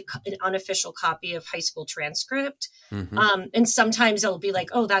see an unofficial copy of high school transcript. And sometimes it'll be like,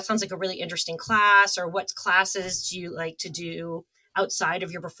 oh, that sounds like a really interesting class, or what classes do you like to do outside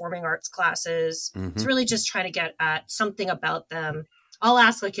of your performing arts classes? It's really just trying to get at something about them. I'll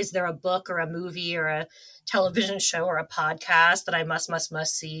ask, like, is there a book or a movie or a television show or a podcast that I must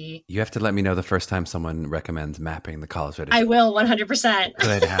see? You have to let me know the first time someone recommends Mapping the College Audition. I will, 100%.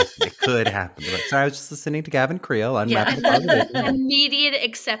 Could happen. It could happen. Like, sorry, I was just listening to Gavin Creel on Mapping the College Audition. Immediate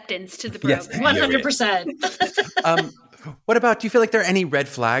acceptance to the program. Yes, 100%. What about, do you feel like there are any red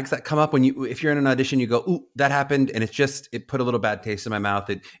flags that come up when if you're in an audition, you go, ooh, that happened, and it put a little bad taste in my mouth.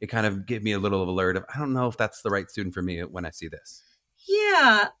 It kind of gave me a little alert of, I don't know if that's the right student for me when I see this.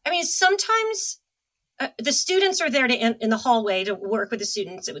 Yeah. I mean, sometimes the students are there in the hallway to work with the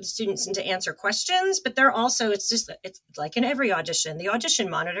students and to answer questions, but they're also, it's like in every audition, the audition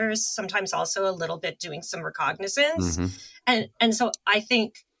monitor is sometimes also a little bit doing some recognizance. And so I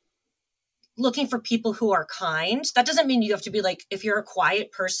think looking for people who are kind, that doesn't mean you have to be like, if you're a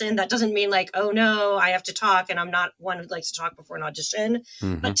quiet person, that doesn't mean like, oh no, I have to talk and I'm not one who likes to talk before an audition,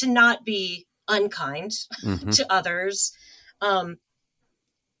 but to not be unkind to others.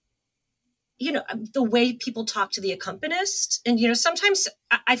 The way people talk to the accompanist, and, sometimes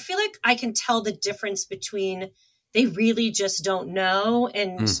I feel like I can tell the difference between they really just don't know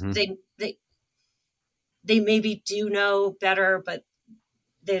and they maybe do know better, but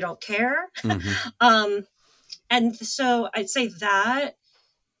they don't care. And so I'd say that,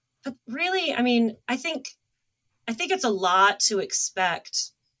 but really, I mean, I think it's a lot to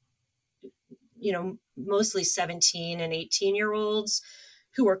expect, mostly 17 and 18-year-olds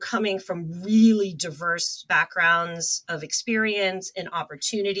who are coming from really diverse backgrounds of experience and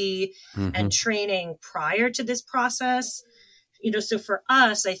opportunity and training prior to this process. So for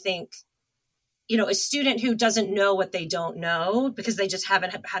us, I think, a student who doesn't know what they don't know because they just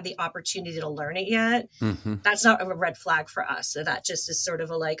haven't had the opportunity to learn it yet, that's not a red flag for us. So that just is sort of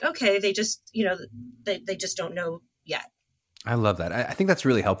a like, okay, they just, they just don't know yet. I love that. I think that's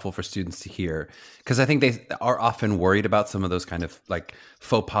really helpful for students to hear, because I think they are often worried about some of those kind of like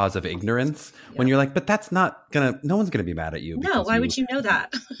faux pas of ignorance when you're like, but that's no one's going to be mad at you. No, why would you know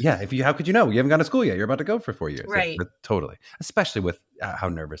that? How could you know? You haven't gone to school yet. You're about to go for 4 years. Right. Yeah, totally. Especially with how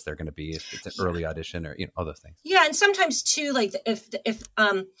nervous they're going to be if it's an early audition or, all those things. Yeah. And sometimes too, like if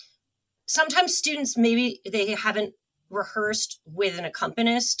sometimes students, maybe they haven't rehearsed with an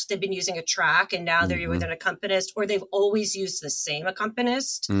accompanist. They've been using a track and now they're with an accompanist, or they've always used the same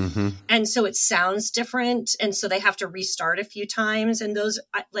accompanist. And so it sounds different. And so they have to restart a few times. And those,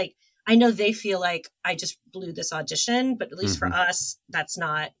 I know they feel like I just blew this audition, but at least for us, that's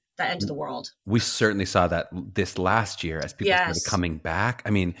not the end of the world. We certainly saw that this last year as people started coming back. I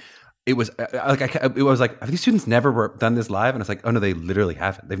mean, it was like, have these students never done this live? And it's like, oh no, they literally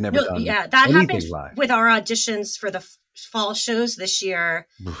haven't. They've never done that anything happened live. With our auditions for the fall shows this year.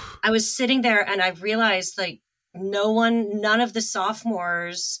 I was sitting there and I realized like none of the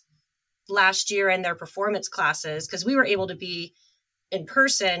sophomores last year in their performance classes, because we were able to be in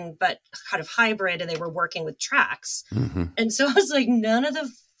person, but kind of hybrid, and they were working with tracks. And so I was like, none of the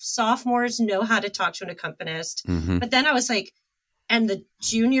sophomores know how to talk to an accompanist. But then I was like, and the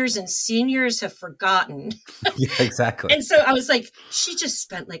juniors and seniors have forgotten. Yeah, exactly. And so I was like, she just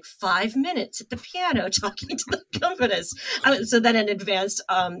spent like 5 minutes at the piano talking to the accompanist. So then in advanced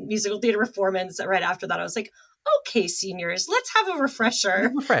musical theater performance, right after that, I was like, okay, seniors, let's have a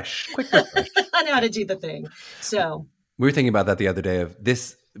refresher. Quick refresh. On how to do the thing. So we were thinking about that the other day of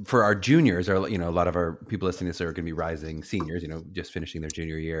this for our juniors, or, you know, a lot of our people listening to this are going to be rising seniors, you know, just finishing their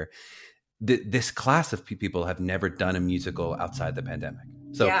junior year. This class of people have never done a musical outside the pandemic.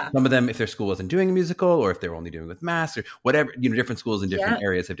 So some of them, if their school wasn't doing a musical, or if they were only doing it with mass or whatever, you know, different schools in different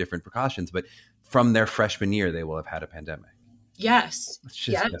areas have different precautions. But from their freshman year, they will have had a pandemic. Yes. It's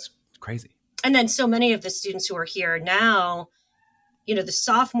just that's crazy. And then so many of the students who are here now, you know, the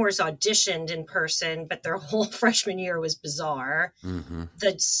sophomores auditioned in person, but their whole freshman year was bizarre.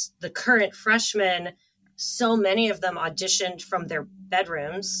 The current freshmen, so many of them auditioned from their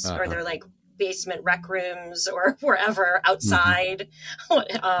bedrooms or their like basement rec rooms or wherever outside.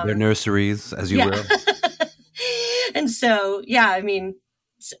 Their nurseries, as you will. And so, I mean,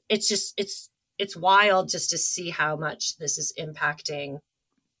 it's wild just to see how much this is impacting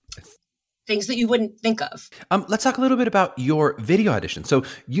things that you wouldn't think of. Let's talk a little bit about your video audition. So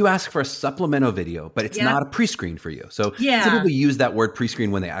you ask for a supplemental video, but it's not a pre-screen for you. So typically use that word pre-screen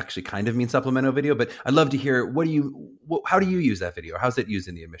when they actually kind of mean supplemental video. But I'd love to hear, how do you use that video? Or how's it used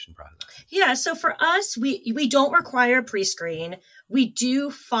in the admission process? Yeah, so for us, we don't require pre-screen. We do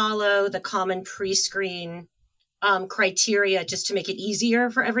follow the common pre-screen criteria just to make it easier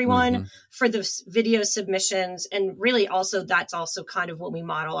for everyone for the video submissions. And really also, that's also kind of what we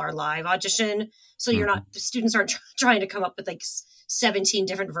model our live audition. So the students aren't trying to come up with like 17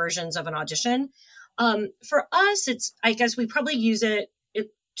 different versions of an audition. For us, I guess we probably use it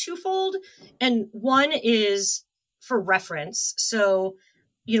twofold. And one is for reference. So,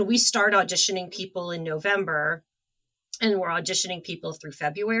 you know, we start auditioning people in November, and we're auditioning people through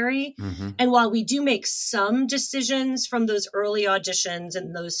February. And while we do make some decisions from those early auditions,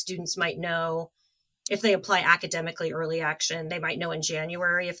 and those students might know if they apply academically early action, they might know in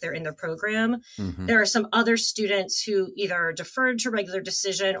January if they're in their program. There are some other students who either deferred to regular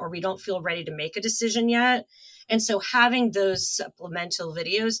decision, or we don't feel ready to make a decision yet. And so having those supplemental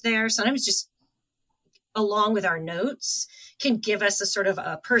videos there, sometimes just along with our notes, can give us a sort of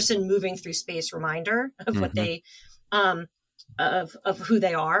a person moving through space reminder of what they of who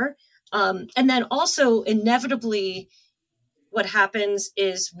they are. And then also inevitably what happens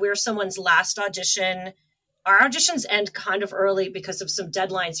is we're someone's last audition. Our auditions end kind of early because of some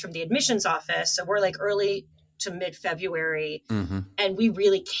deadlines from the admissions office. So we're like early to mid-February and we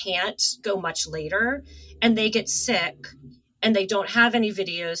really can't go much later, and they get sick and they don't have any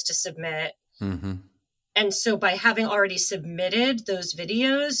videos to submit. And so by having already submitted those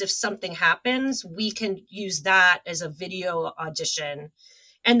videos, if something happens, we can use that as a video audition.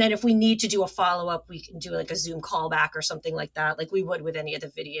 And then if we need to do a follow-up, we can do like a Zoom callback or something like that, like we would with any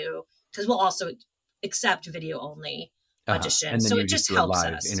other video, because we'll also accept video only audition. And then so you it just do helps a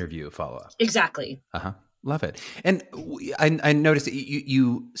live us. interview follow-up. Exactly. Love it. And I noticed that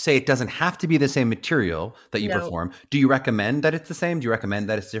you say it doesn't have to be the same material that you perform. Do you recommend that it's the same? Do you recommend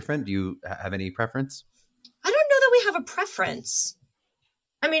that it's different? Do you have any preference? I don't know that we have a preference.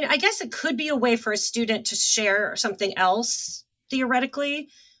 I mean, I guess it could be a way for a student to share something else theoretically,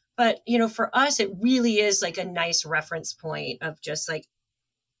 but you know, for us, it really is like a nice reference point of just like,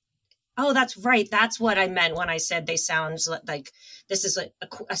 oh, that's right. That's what I meant when I said they sound like this is like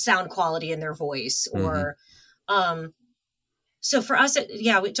a sound quality in their voice, or, so for us,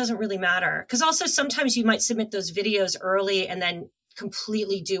 it doesn't really matter. Cause also sometimes you might submit those videos early and then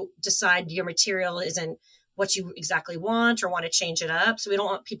completely decide your material isn't what you exactly want or want to change it up. So we don't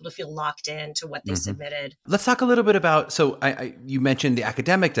want people to feel locked into what they submitted. Let's talk a little bit about, so you mentioned the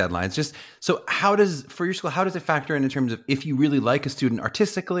academic deadlines. Just so for your school, how does it factor in terms of if you really like a student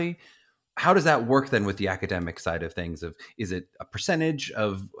artistically, how does that work then with the academic side of things? Is it a percentage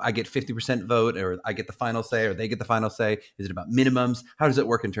of I get 50% vote, or I get the final say, or they get the final say? Is it about minimums? How does it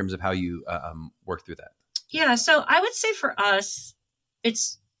work in terms of how you work through that? Yeah, so I would say for us,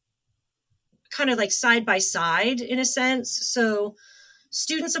 it's kind of like side by side in a sense. So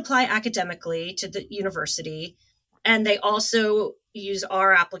students apply academically to the university, and they also use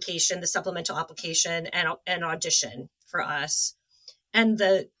our application, the supplemental application, and audition for us. And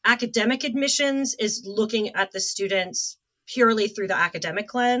the academic admissions is looking at the students purely through the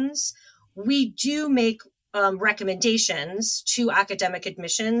academic lens. We do make recommendations to academic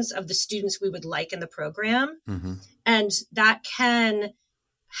admissions of the students we would like in the program. Mm-hmm. And that can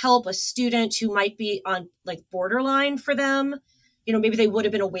help a student who might be on like borderline for them. You know, maybe they would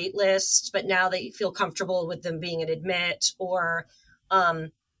have been a wait list, but now they feel comfortable with them being an admit or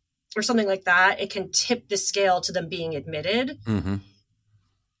something like that. It can tip the scale to them being admitted. Mm-hmm.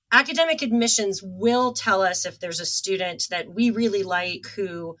 Academic admissions will tell us if there's a student that we really like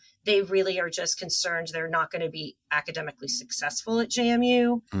who they really are just concerned they're not going to be academically successful at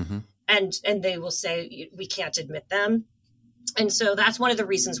JMU. Mm-hmm. And they will say, we can't admit them. And so that's one of the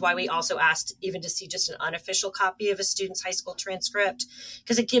reasons why we also asked even to see just an unofficial copy of a student's high school transcript,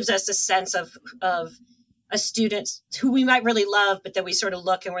 because it gives us a sense of a student who we might really love, but then we sort of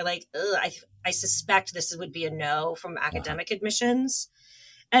look and we're like, I suspect this would be a no from academic admissions.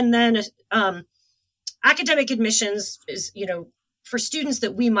 And then academic admissions is, you know, for students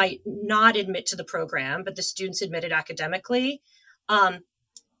that we might not admit to the program, but the students admitted academically,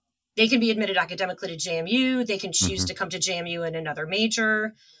 they can be admitted academically to JMU. They can choose to come to JMU in another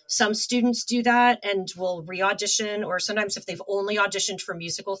major. Some students do that and will re-audition, or sometimes if they've only auditioned for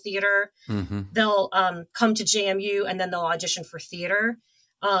musical theater, they'll come to JMU and then they'll audition for theater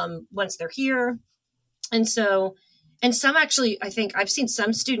once they're here. And some actually, I think I've seen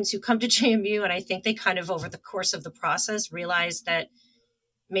some students who come to JMU and I think they kind of over the course of the process realize that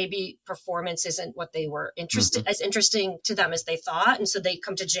maybe performance isn't what they were as interesting to them as they thought. And so they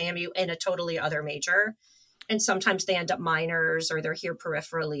come to JMU in a totally other major. And sometimes they end up minors or they're here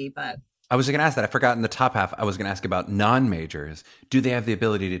peripherally, but I was going to ask that. I forgot in the top half, I was going to ask about non-majors. Do they have the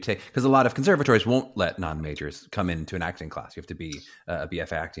ability to take, because a lot of conservatories won't let non-majors come into an acting class. You have to be a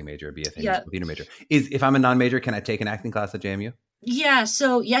BFA acting major, a BFA theater major. If I'm a non-major, can I take an acting class at JMU? Yeah.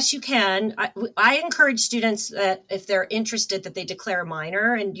 So yes, you can. I encourage students that if they're interested that they declare a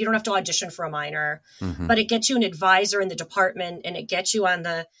minor, and you don't have to audition for a minor, but it gets you an advisor in the department and it gets you on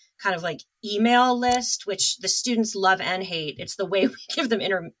the kind of like email list, which the students love and hate. It's the way we give them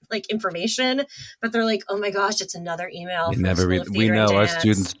information, but they're like, oh my gosh, it's another email. We know our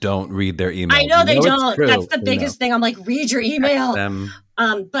students don't read their email. I know they don't. That's the biggest thing. I'm like, read your email.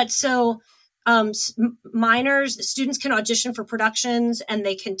 Minors, students can audition for productions and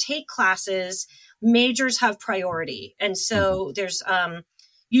they can take classes. Majors have priority. And so there's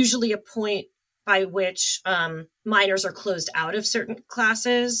usually a point by which minors are closed out of certain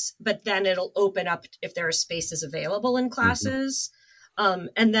classes, but then it'll open up if there are spaces available in classes. And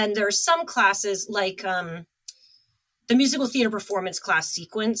then there are some classes like the musical theater performance class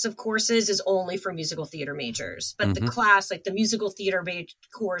sequence of courses is only for musical theater majors, but the class, like the musical theater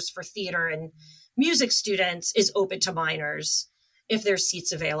course for theater and music students, is open to minors if there's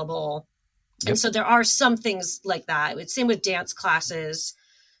seats available. Yep. And so there are some things like that. It's same with dance classes.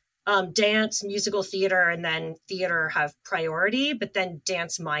 Dance, musical theater, and then theater have priority, but then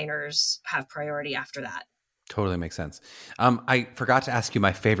dance minors have priority after that. Totally makes sense. I forgot to ask you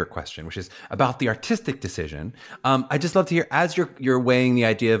my favorite question, which is about the artistic decision. I just love to hear, as you're weighing the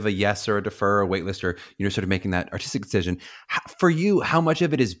idea of a yes or a defer, or a wait list, or sort of making that artistic decision. For you, how much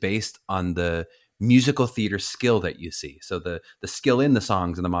of it is based on the musical theater skill that you see? So the skill in the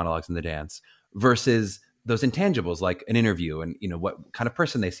songs and the monologues and the dance versus those intangibles like an interview and, what kind of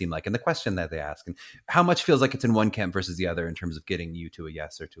person they seem like and the question that they ask, and how much feels like it's in one camp versus the other in terms of getting you to a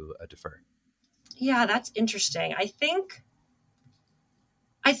yes or to a defer. Yeah, that's interesting. I think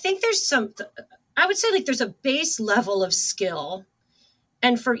there's I would say like there's a base level of skill,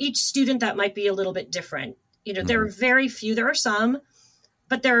 and for each student that might be a little bit different. There are very few, there are some,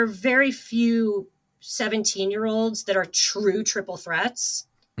 but there are very few 17-year-olds that are true triple threats.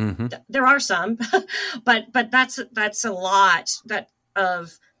 There are some, but that's a lot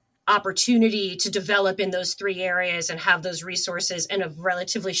of opportunity to develop in those three areas and have those resources in a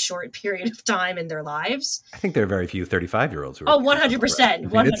relatively short period of time in their lives. I think there are very few 35-year-olds who are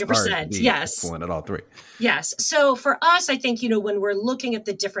 100%. 100%. Yes. One at all three. Yes. So for us, I think, when we're looking at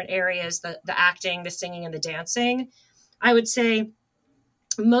the different areas, the acting, the singing, and the dancing, I would say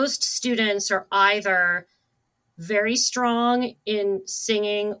most students are either very strong in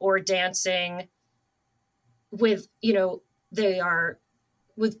singing or dancing with, they are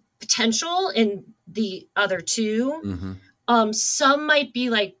with potential in the other two. Some might be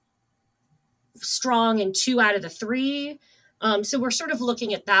like strong in 2 out of the 3. So we're sort of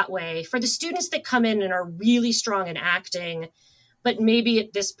looking at that way. For the students that come in and are really strong in acting, but maybe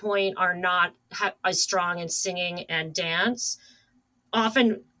at this point are not as strong in singing and dance,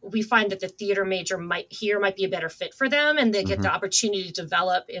 often we find that the theater major might be a better fit for them, and they get the opportunity to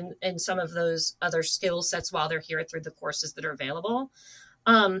develop in some of those other skill sets while they're here through the courses that are available.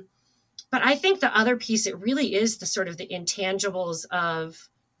 But I think the other piece, it really is the sort of the intangibles of,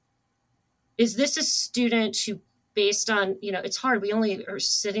 is this a student who, based on, it's hard. We only are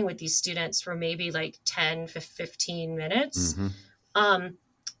sitting with these students for maybe like 10 to 15 minutes.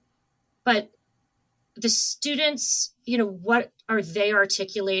 But the students, what are they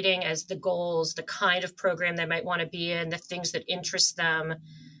articulating as the goals, the kind of program they might want to be in, the things that interest them?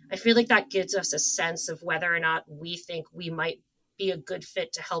 I feel like that gives us a sense of whether or not we think we might be a good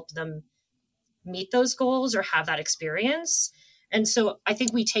fit to help them meet those goals or have that experience. And so I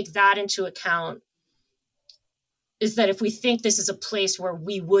think we take that into account, is that if we think this is a place where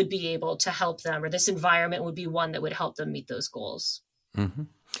we would be able to help them, or this environment would be one that would help them meet those goals. I'm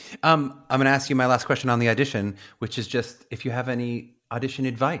going to ask you my last question on the audition, which is just if you have any audition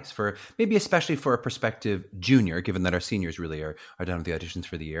advice for maybe especially for a prospective junior, given that our seniors really are done with the auditions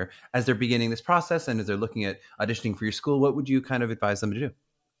for the year, as they're beginning this process and as they're looking at auditioning for your school, what would you kind of advise them to do?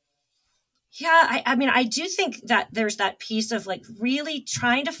 Yeah, I mean, I do think that there's that piece of like really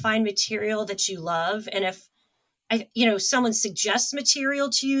trying to find material that you love. And if someone suggests material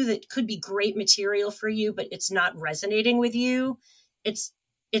to you that could be great material for you, but it's not resonating with you, it's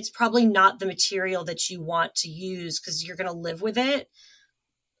probably not the material that you want to use, because you're going to live with it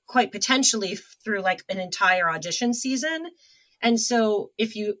quite potentially through like an entire audition season. And so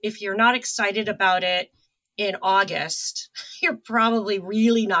if you're not excited about it in August, you're probably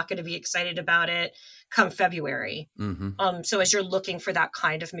really not going to be excited about it come February. So as you're looking for that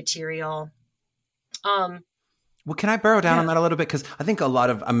kind of material, well, can I burrow down on that a little bit? Because I think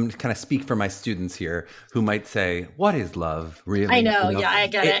I'm kind of speak for my students here who might say, what is love, really? I know. Yeah, I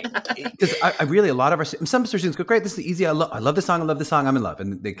get it. Because I really, a lot of some students go, great, this is easy. I love this song. I love this song. I'm in love.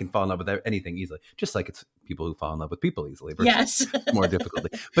 And they can fall in love with anything easily. Just like it's people who fall in love with people easily. Yes. More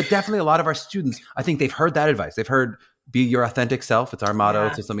difficultly. But definitely a lot of our students, I think they've heard that advice. They've heard, be your authentic self. It's our motto.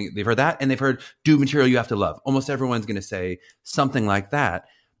 It's something they've heard that. And they've heard, do material you have to love. Almost everyone's going to say something like that.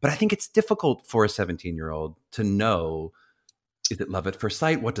 But I think it's difficult for a 17-year-old to know, is it love at first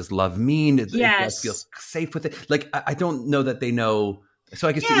sight? What does love mean? Does love feel safe with it? Like, I don't know that they know. So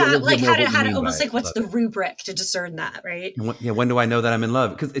I guess like how to almost like what's the rubric to discern that, right? When do I know that I'm in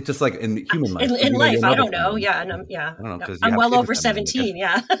love? Because it's just like in human life. In life, I don't know. Yeah, and I don't know. I'm well over 17.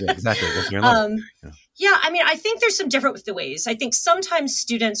 Yeah, exactly. That's your love. Yeah, I mean, I think there's some different ways. I think sometimes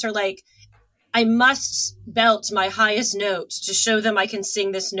students are like, I must belt my highest note to show them I can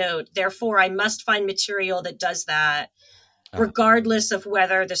sing this note. Therefore, I must find material that does that, regardless of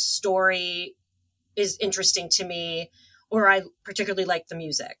whether the story is interesting to me or I particularly like the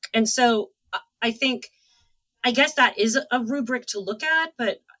music. And so I guess that is a rubric to look at,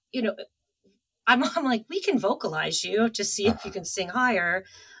 but, I'm like, we can vocalize you to see if you can sing higher.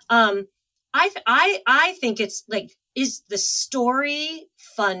 I think it's like, is the story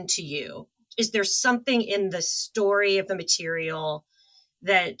fun to you? Is there something in the story of the material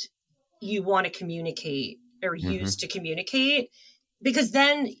that you want to communicate or use to communicate? Because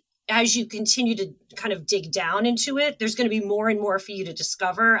then as you continue to kind of dig down into it, there's going to be more and more for you to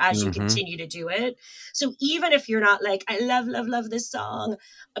discover as you continue to do it. So even if you're not like, I love this song,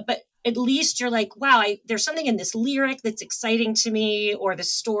 but at least you're like, wow, there's something in this lyric that's exciting to me, or the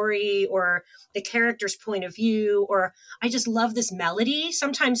story, or the character's point of view, or I just love this melody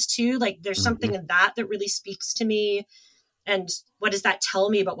sometimes too. Like there's something in that really speaks to me. And what does that tell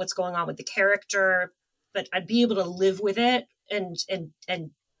me about what's going on with the character? But I'd be able to live with it and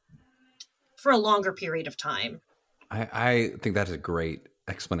for a longer period of time. I think that's a great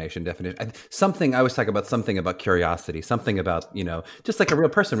explanation, definition. I always talk about something about curiosity, something about, just like a real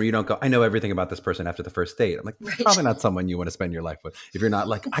person where you don't go, I know everything about this person after the first date. I'm like, probably not someone you want to spend your life with. If you're not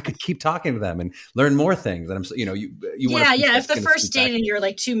like, I could keep talking to them and learn more things. And I'm, you if the first date and you're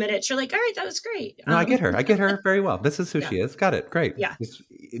like 2 minutes, you're like, all right, that was great. No, I get her very well. This is who she is. Got it. Great. Yeah. It's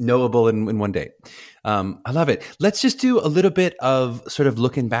knowable in one date. I love it. Let's just do a little bit of sort of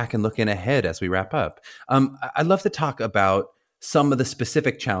looking back and looking ahead as we wrap up. I'd love to talk about some of the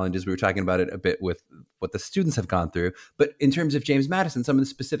specific challenges. We were talking about it a bit with what the students have gone through, but in terms of James Madison, some of the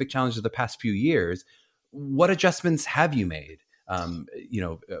specific challenges of the past few years, what adjustments have you made,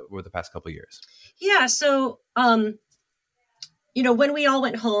 over the past couple of years? Yeah. So, when we all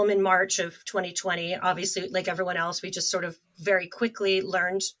went home in March of 2020, obviously, like everyone else, we just sort of very quickly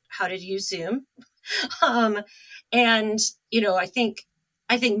learned how to use Zoom. I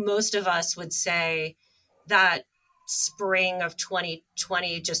think most of us would say that spring of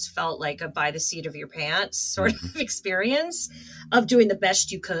 2020 just felt like a by the seat of your pants sort of experience of doing the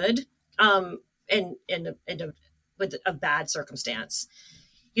best you could with a bad circumstance.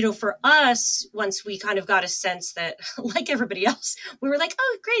 For us, once we kind of got a sense that, like everybody else, we were like,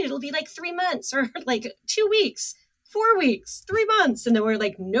 oh, great, it'll be like 3 months or like 2 weeks, 4 weeks, 3 months. And then we're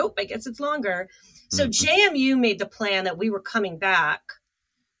like, nope, I guess it's longer. So JMU made the plan that we were coming back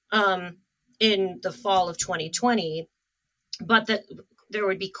in the fall of 2020, but that there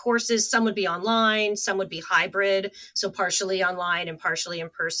would be courses, some would be online, some would be hybrid, so partially online and partially in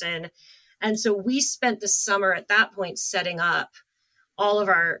person. And so we spent the summer at that point setting up all of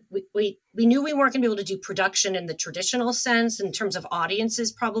we knew we weren't going to be able to do production in the traditional sense in terms of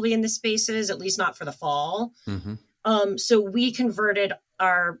audiences probably in the spaces, at least not for the fall. So we converted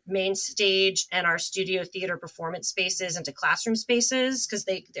our main stage and our studio theater performance spaces into classroom spaces because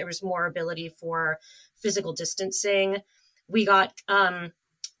there was more ability for physical distancing. We got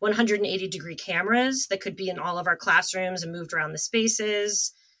 180-degree cameras that could be in all of our classrooms and moved around the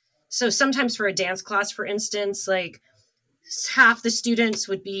spaces. So sometimes for a dance class, for instance, like half the students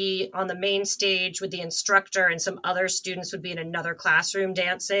would be on the main stage with the instructor and some other students would be in another classroom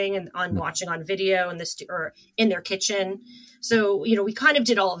dancing and watching on video or in their kitchen. So, we kind of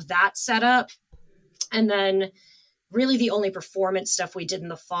did all of that setup. And then really the only performance stuff we did in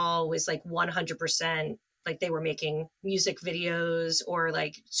the fall was like 100%, like they were making music videos or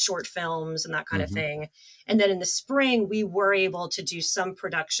like short films and that kind of thing. And then in the spring, we were able to do some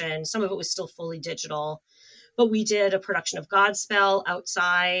production. Some of it was still fully digital. But we did a production of Godspell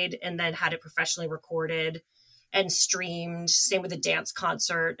outside and then had it professionally recorded and streamed. Same with a dance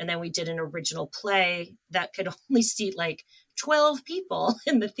concert. And then we did an original play that could only seat like 12 people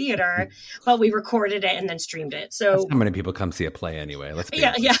in the theater, but we recorded it and then streamed it. So that's how many people come see a play anyway. Let's be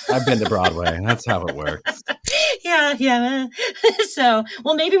honest. Yeah. I've been to Broadway. That's how it works. Yeah. So,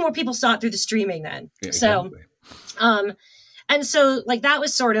 well, maybe more people saw it through the streaming then. Exactly. So, and so like that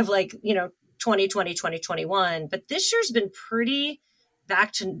was sort of like, 2020, 2021, but this year's been pretty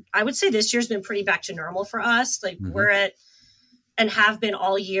back to normal for us. Like we're at, and have been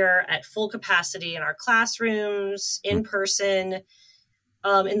all year at full capacity in our classrooms, in person.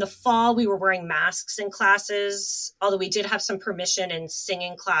 In the fall, we were wearing masks in classes, although we did have some permission in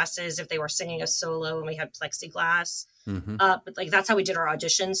singing classes if they were singing a solo and we had plexiglass. But like that's how we did our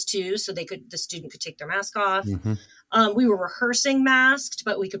auditions too. So the student could take their mask off. We were rehearsing masked,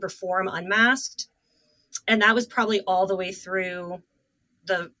 but we could perform unmasked. And that was probably all the way through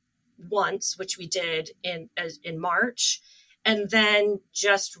the once, which we did in March. And then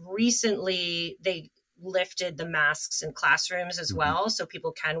just recently they lifted the masks in classrooms as well. So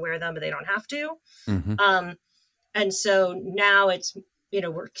people can wear them, but they don't have to. And so now it's,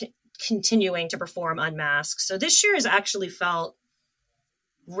 we're continuing to perform unmasked. So this year has actually felt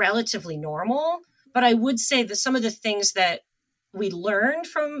relatively normal, but I would say that some of the things that we learned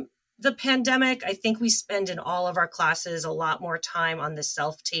from the pandemic, I think we spend in all of our classes a lot more time on the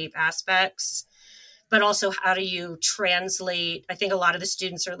self-tape aspects, but also how do you translate? I think a lot of the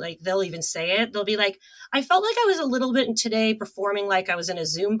students are like, they'll even say it. They'll be like, I felt like I was a little bit today performing like I was in a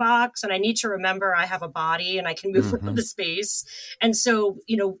Zoom box and I need to remember I have a body and I can move around the space. And so,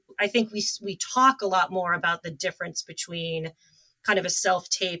 I think we talk a lot more about the difference between kind of a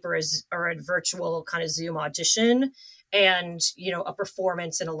self-tape or a virtual kind of Zoom audition and, a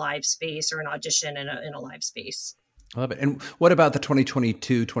performance in a live space or an audition in a live space. I love it. And what about the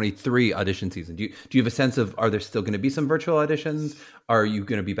 2022-23 audition season? Do you have a sense of, are there still going to be some virtual auditions? Are you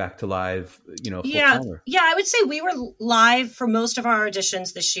going to be back to live, full time? Yeah, I would say we were live for most of our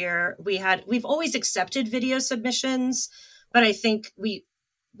auditions this year. We've always accepted video submissions, but I think we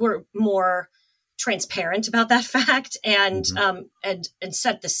were more transparent about that fact and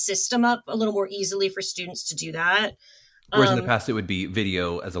set the system up a little more easily for students to do that. Whereas in the past, it would be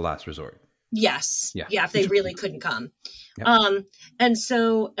video as a last resort. Yes. Yeah. If they really couldn't come. Yep.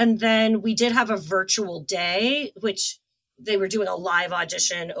 And then we did have a virtual day, which they were doing a live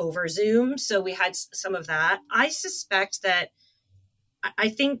audition over Zoom. So we had some of that. I suspect that I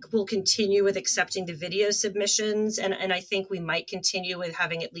think we'll continue with accepting the video submissions. And I think we might continue with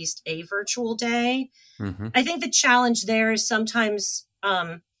having at least a virtual day. I think the challenge there is sometimes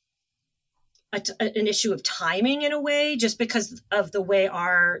an issue of timing in a way, just because of the way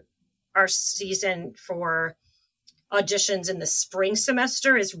our our season for auditions in the spring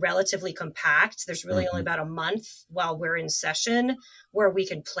semester is relatively compact. There's really only about a month while we're in session where we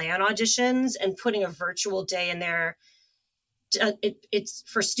can plan auditions, and putting a virtual day in there. It's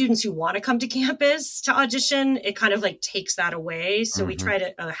for students who want to come to campus to audition. It kind of like takes that away. So we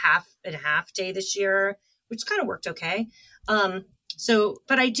tried a half and half day this year, which kind of worked okay. But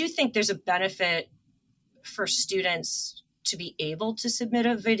I do think there's a benefit for students to be able to submit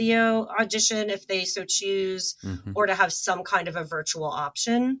a video audition if they so choose, or to have some kind of a virtual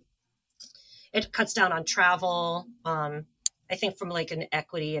option. It cuts down on travel. I think from like an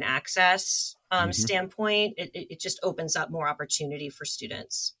equity and access standpoint, it just opens up more opportunity for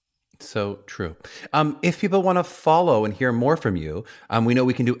students. So true. If people want to follow and hear more from you, we know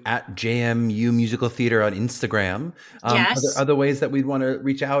we can do at JMU Musical Theater on Instagram. Yes. Are there other ways that we'd want to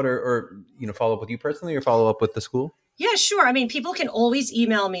reach out or follow up with you personally, or follow up with the school? Yeah, sure. I mean, people can always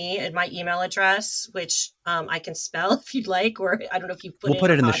email me at my email address, which I can spell if you'd like, or I don't know if you we'll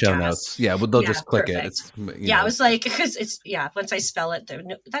put it in the show notes. Yeah, they'll just click perfect. it. I was like, because once I spell it,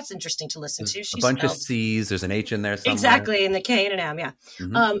 that's interesting to listen to. A bunch of C's, there's an H in there somewhere. Exactly, and the K and an M,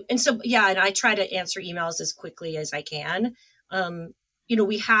 and I try to answer emails as quickly as I can.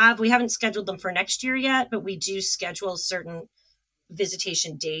 We haven't scheduled them for next year yet, but we do schedule certain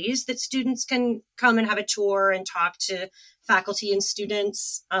visitation days that students can come and have a tour and talk to faculty and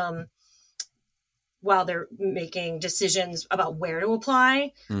students while they're making decisions about where to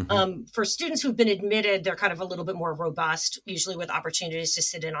apply. For students who've been admitted, they're kind of a little bit more robust, usually with opportunities to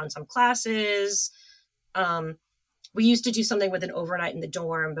sit in on some classes. We used to do something with an overnight in the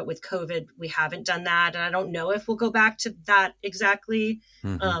dorm, but with COVID, we haven't done that. And I don't know if we'll go back to that exactly.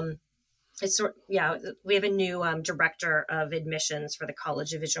 We have a new director of admissions for the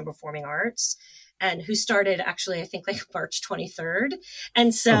College of Visual and Performing Arts, and who started actually, I think, like March 23rd.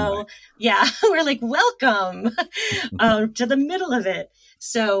 And so, we're like, welcome to the middle of it.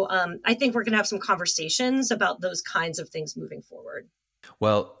 So I think we're going to have some conversations about those kinds of things moving forward.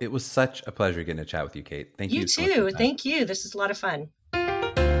 Well, it was such a pleasure getting to chat with you, Kate. Thank you. You too. Thank you. This is a lot of fun.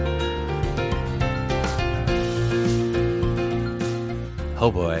 Oh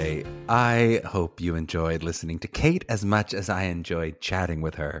boy, I hope you enjoyed listening to Kate as much as I enjoyed chatting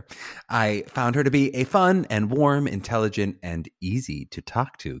with her. I found her to be a fun and warm, intelligent, and easy to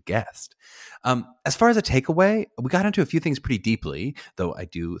talk to guest. As far as a takeaway, we got into a few things pretty deeply, though I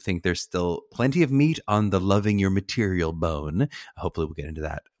do think there's still plenty of meat on the loving your material bone. Hopefully we'll get into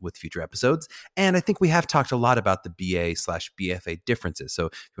that with future episodes. And I think we have talked a lot about the BA/BFA differences. So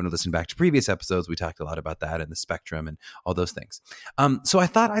if you want to listen back to previous episodes, we talked a lot about that and the spectrum and all those things. So I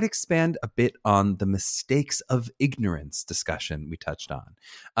thought I'd expand a bit on the mistakes of ignorance discussion we touched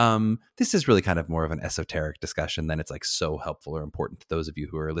on. This is really kind of more of an esoteric discussion than it's like so helpful or important to those of you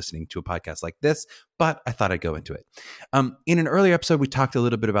who are listening to a podcast like this, but I thought I'd go into it. In an earlier episode, we talked a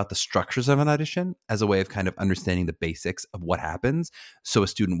little bit about the structures of an audition as a way of kind of understanding the basics of what happens so a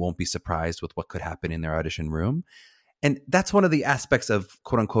student won't be surprised with what could happen in their audition room. And that's one of the aspects of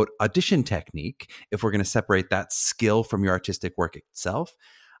quote unquote audition technique. If we're going to separate that skill from your artistic work itself,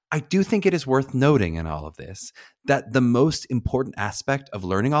 I do think it is worth noting in all of this that the most important aspect of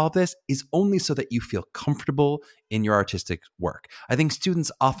learning all of this is only so that you feel comfortable in your artistic work. I think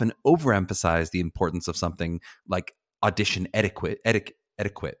students often overemphasize the importance of something like audition etiquette.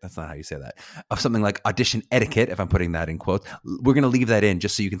 That's not how you say that. Of something like audition etiquette, if I'm putting that in quotes. We're going to leave that in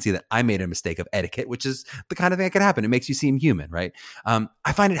just so you can see that I made a mistake of etiquette, which is the kind of thing that can happen. It makes you seem human, right?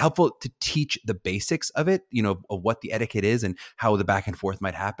 I find it helpful to teach the basics of it, of what the etiquette is and how the back and forth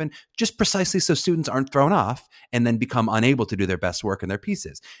might happen, just precisely so students aren't thrown off and then become unable to do their best work in their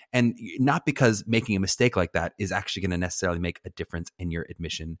pieces. And not because making a mistake like that is actually going to necessarily make a difference in your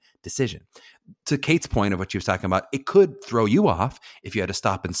admission decision. To Kate's point of what she was talking about, it could throw you off if you had to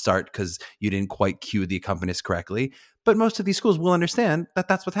stop and start because you didn't quite cue the accompanist correctly. But most of these schools will understand that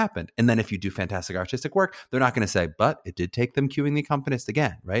that's what happened. And then if you do fantastic artistic work, they're not going to say, but it did take them cueing the accompanist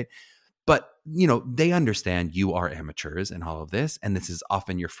again, right? But, they understand you are amateurs in all of this. And this is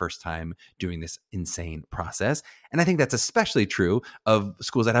often your first time doing this insane process. And I think that's especially true of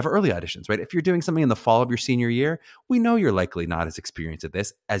schools that have early auditions, right? If you're doing something in the fall of your senior year, we know you're likely not as experienced at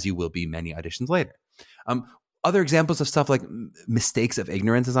this as you will be many auditions later. Other examples of stuff like mistakes of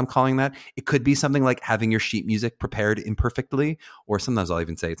ignorance, as I'm calling that, it could be something like having your sheet music prepared imperfectly, or sometimes I'll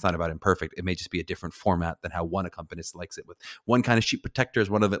even say it's not about imperfect. It may just be a different format than how one accompanist likes it with one kind of sheet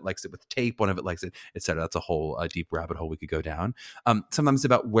protectors. One of it likes it with tape. One of it likes it, etc. That's a whole deep rabbit hole we could go down. Sometimes it's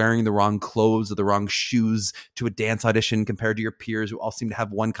about wearing the wrong clothes or the wrong shoes to a dance audition compared to your peers who all seem to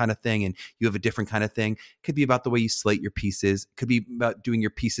have one kind of thing and you have a different kind of thing. It could be about the way you slate your pieces. It could be about doing your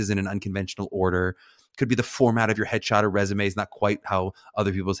pieces in an unconventional order. Could be the format of your headshot or resume is not quite how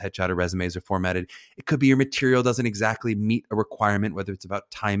other people's headshot or resumes are formatted. It could be your material doesn't exactly meet a requirement, whether it's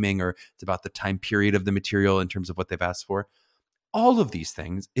about timing or it's about the time period of the material in terms of what they've asked for. All of these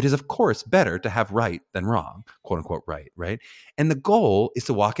things, it is of course better to have right than wrong, quote unquote right? And the goal is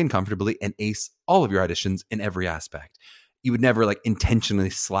to walk in comfortably and ace all of your auditions in every aspect. You would never like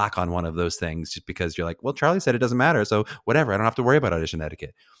intentionally slack on one of those things just because you're like, well, Charlie said it doesn't matter, so whatever, I don't have to worry about audition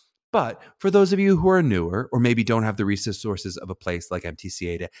etiquette. But for those of you who are newer or maybe don't have the resources of a place like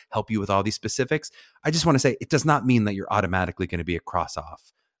MTCA to help you with all these specifics, I just want to say it does not mean that you're automatically going to be a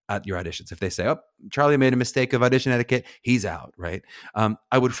cross-off at your auditions. If they say, oh, Charlie made a mistake of audition etiquette, he's out, right?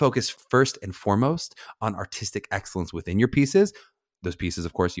 I would focus first and foremost on artistic excellence within your pieces. Those pieces,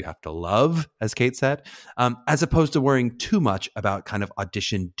 of course, you have to love, as Kate said, as opposed to worrying too much about kind of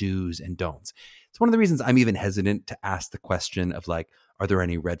audition do's and don'ts. It's one of the reasons I'm even hesitant to ask the question of like, are there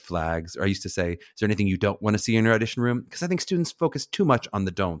any red flags? Or I used to say, is there anything you don't want to see in your audition room? Because I think students focus too much on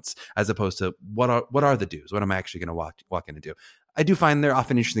the don'ts as opposed to what are the do's? What am I actually going to walk in and do? I do find they're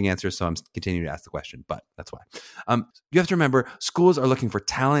often interesting answers, so I'm continuing to ask the question, but that's why. You have to remember, schools are looking for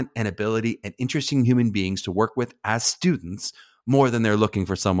talent and ability and interesting human beings to work with as students more than they're looking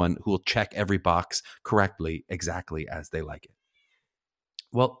for someone who will check every box correctly, exactly as they like it.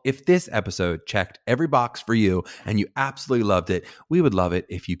 Well, if this episode checked every box for you and you absolutely loved it, we would love it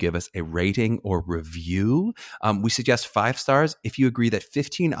if you give us a rating or review. We suggest 5 stars if you agree that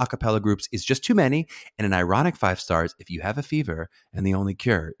 15 a cappella groups is just too many, and an ironic 5 stars if you have a fever and the only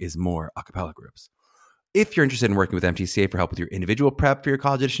cure is more a cappella groups. If you're interested in working with MTCA for help with your individual prep for your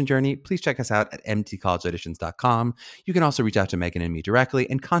college audition journey, please check us out at mtcollegeauditions.com. You can also reach out to Megan and me directly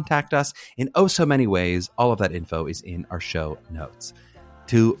and contact us in oh so many ways. All of that info is in our show notes.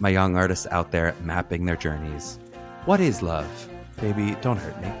 To my young artists out there mapping their journeys, what is love? Baby, don't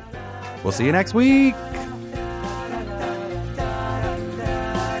hurt me. We'll see you next week.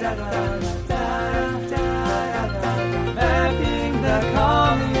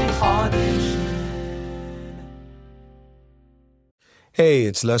 Hey,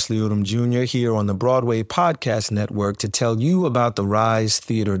 it's Leslie Odom Jr. here on the Broadway Podcast Network to tell you about the Rise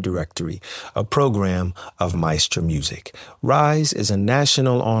Theater Directory, a program of Maestro Music. Rise is a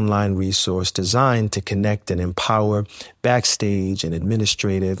national online resource designed to connect and empower backstage and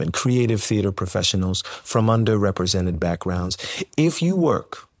administrative and creative theater professionals from underrepresented backgrounds. If you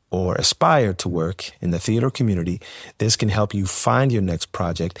work or aspire to work in the theater community, this can help you find your next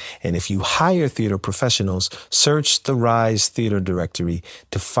project. And if you hire theater professionals, search the Rise Theater Directory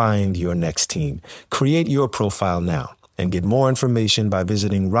to find your next team. Create your profile now and get more information by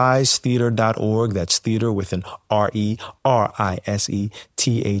visiting risetheater.org. That's theater with an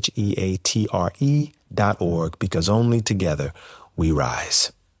RERISETHEATRE.org, because only together we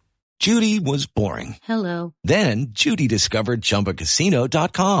rise. Judy was boring. Hello. Then Judy discovered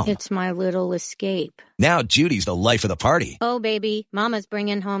ChumbaCasino.com. It's my little escape. Now Judy's the life of the party. Oh, baby, mama's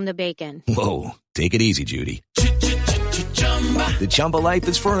bringing home the bacon. Whoa, take it easy, Judy. The Chumba life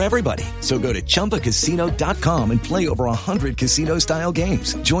is for everybody. So go to ChumbaCasino.com and play over 100 casino-style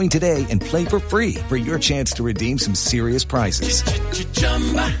games. Join today and play for free for your chance to redeem some serious prizes.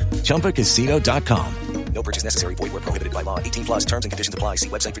 ChumbaCasino.com. No purchase necessary. Void where prohibited by law. 18+ terms and conditions apply. See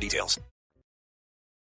website for details.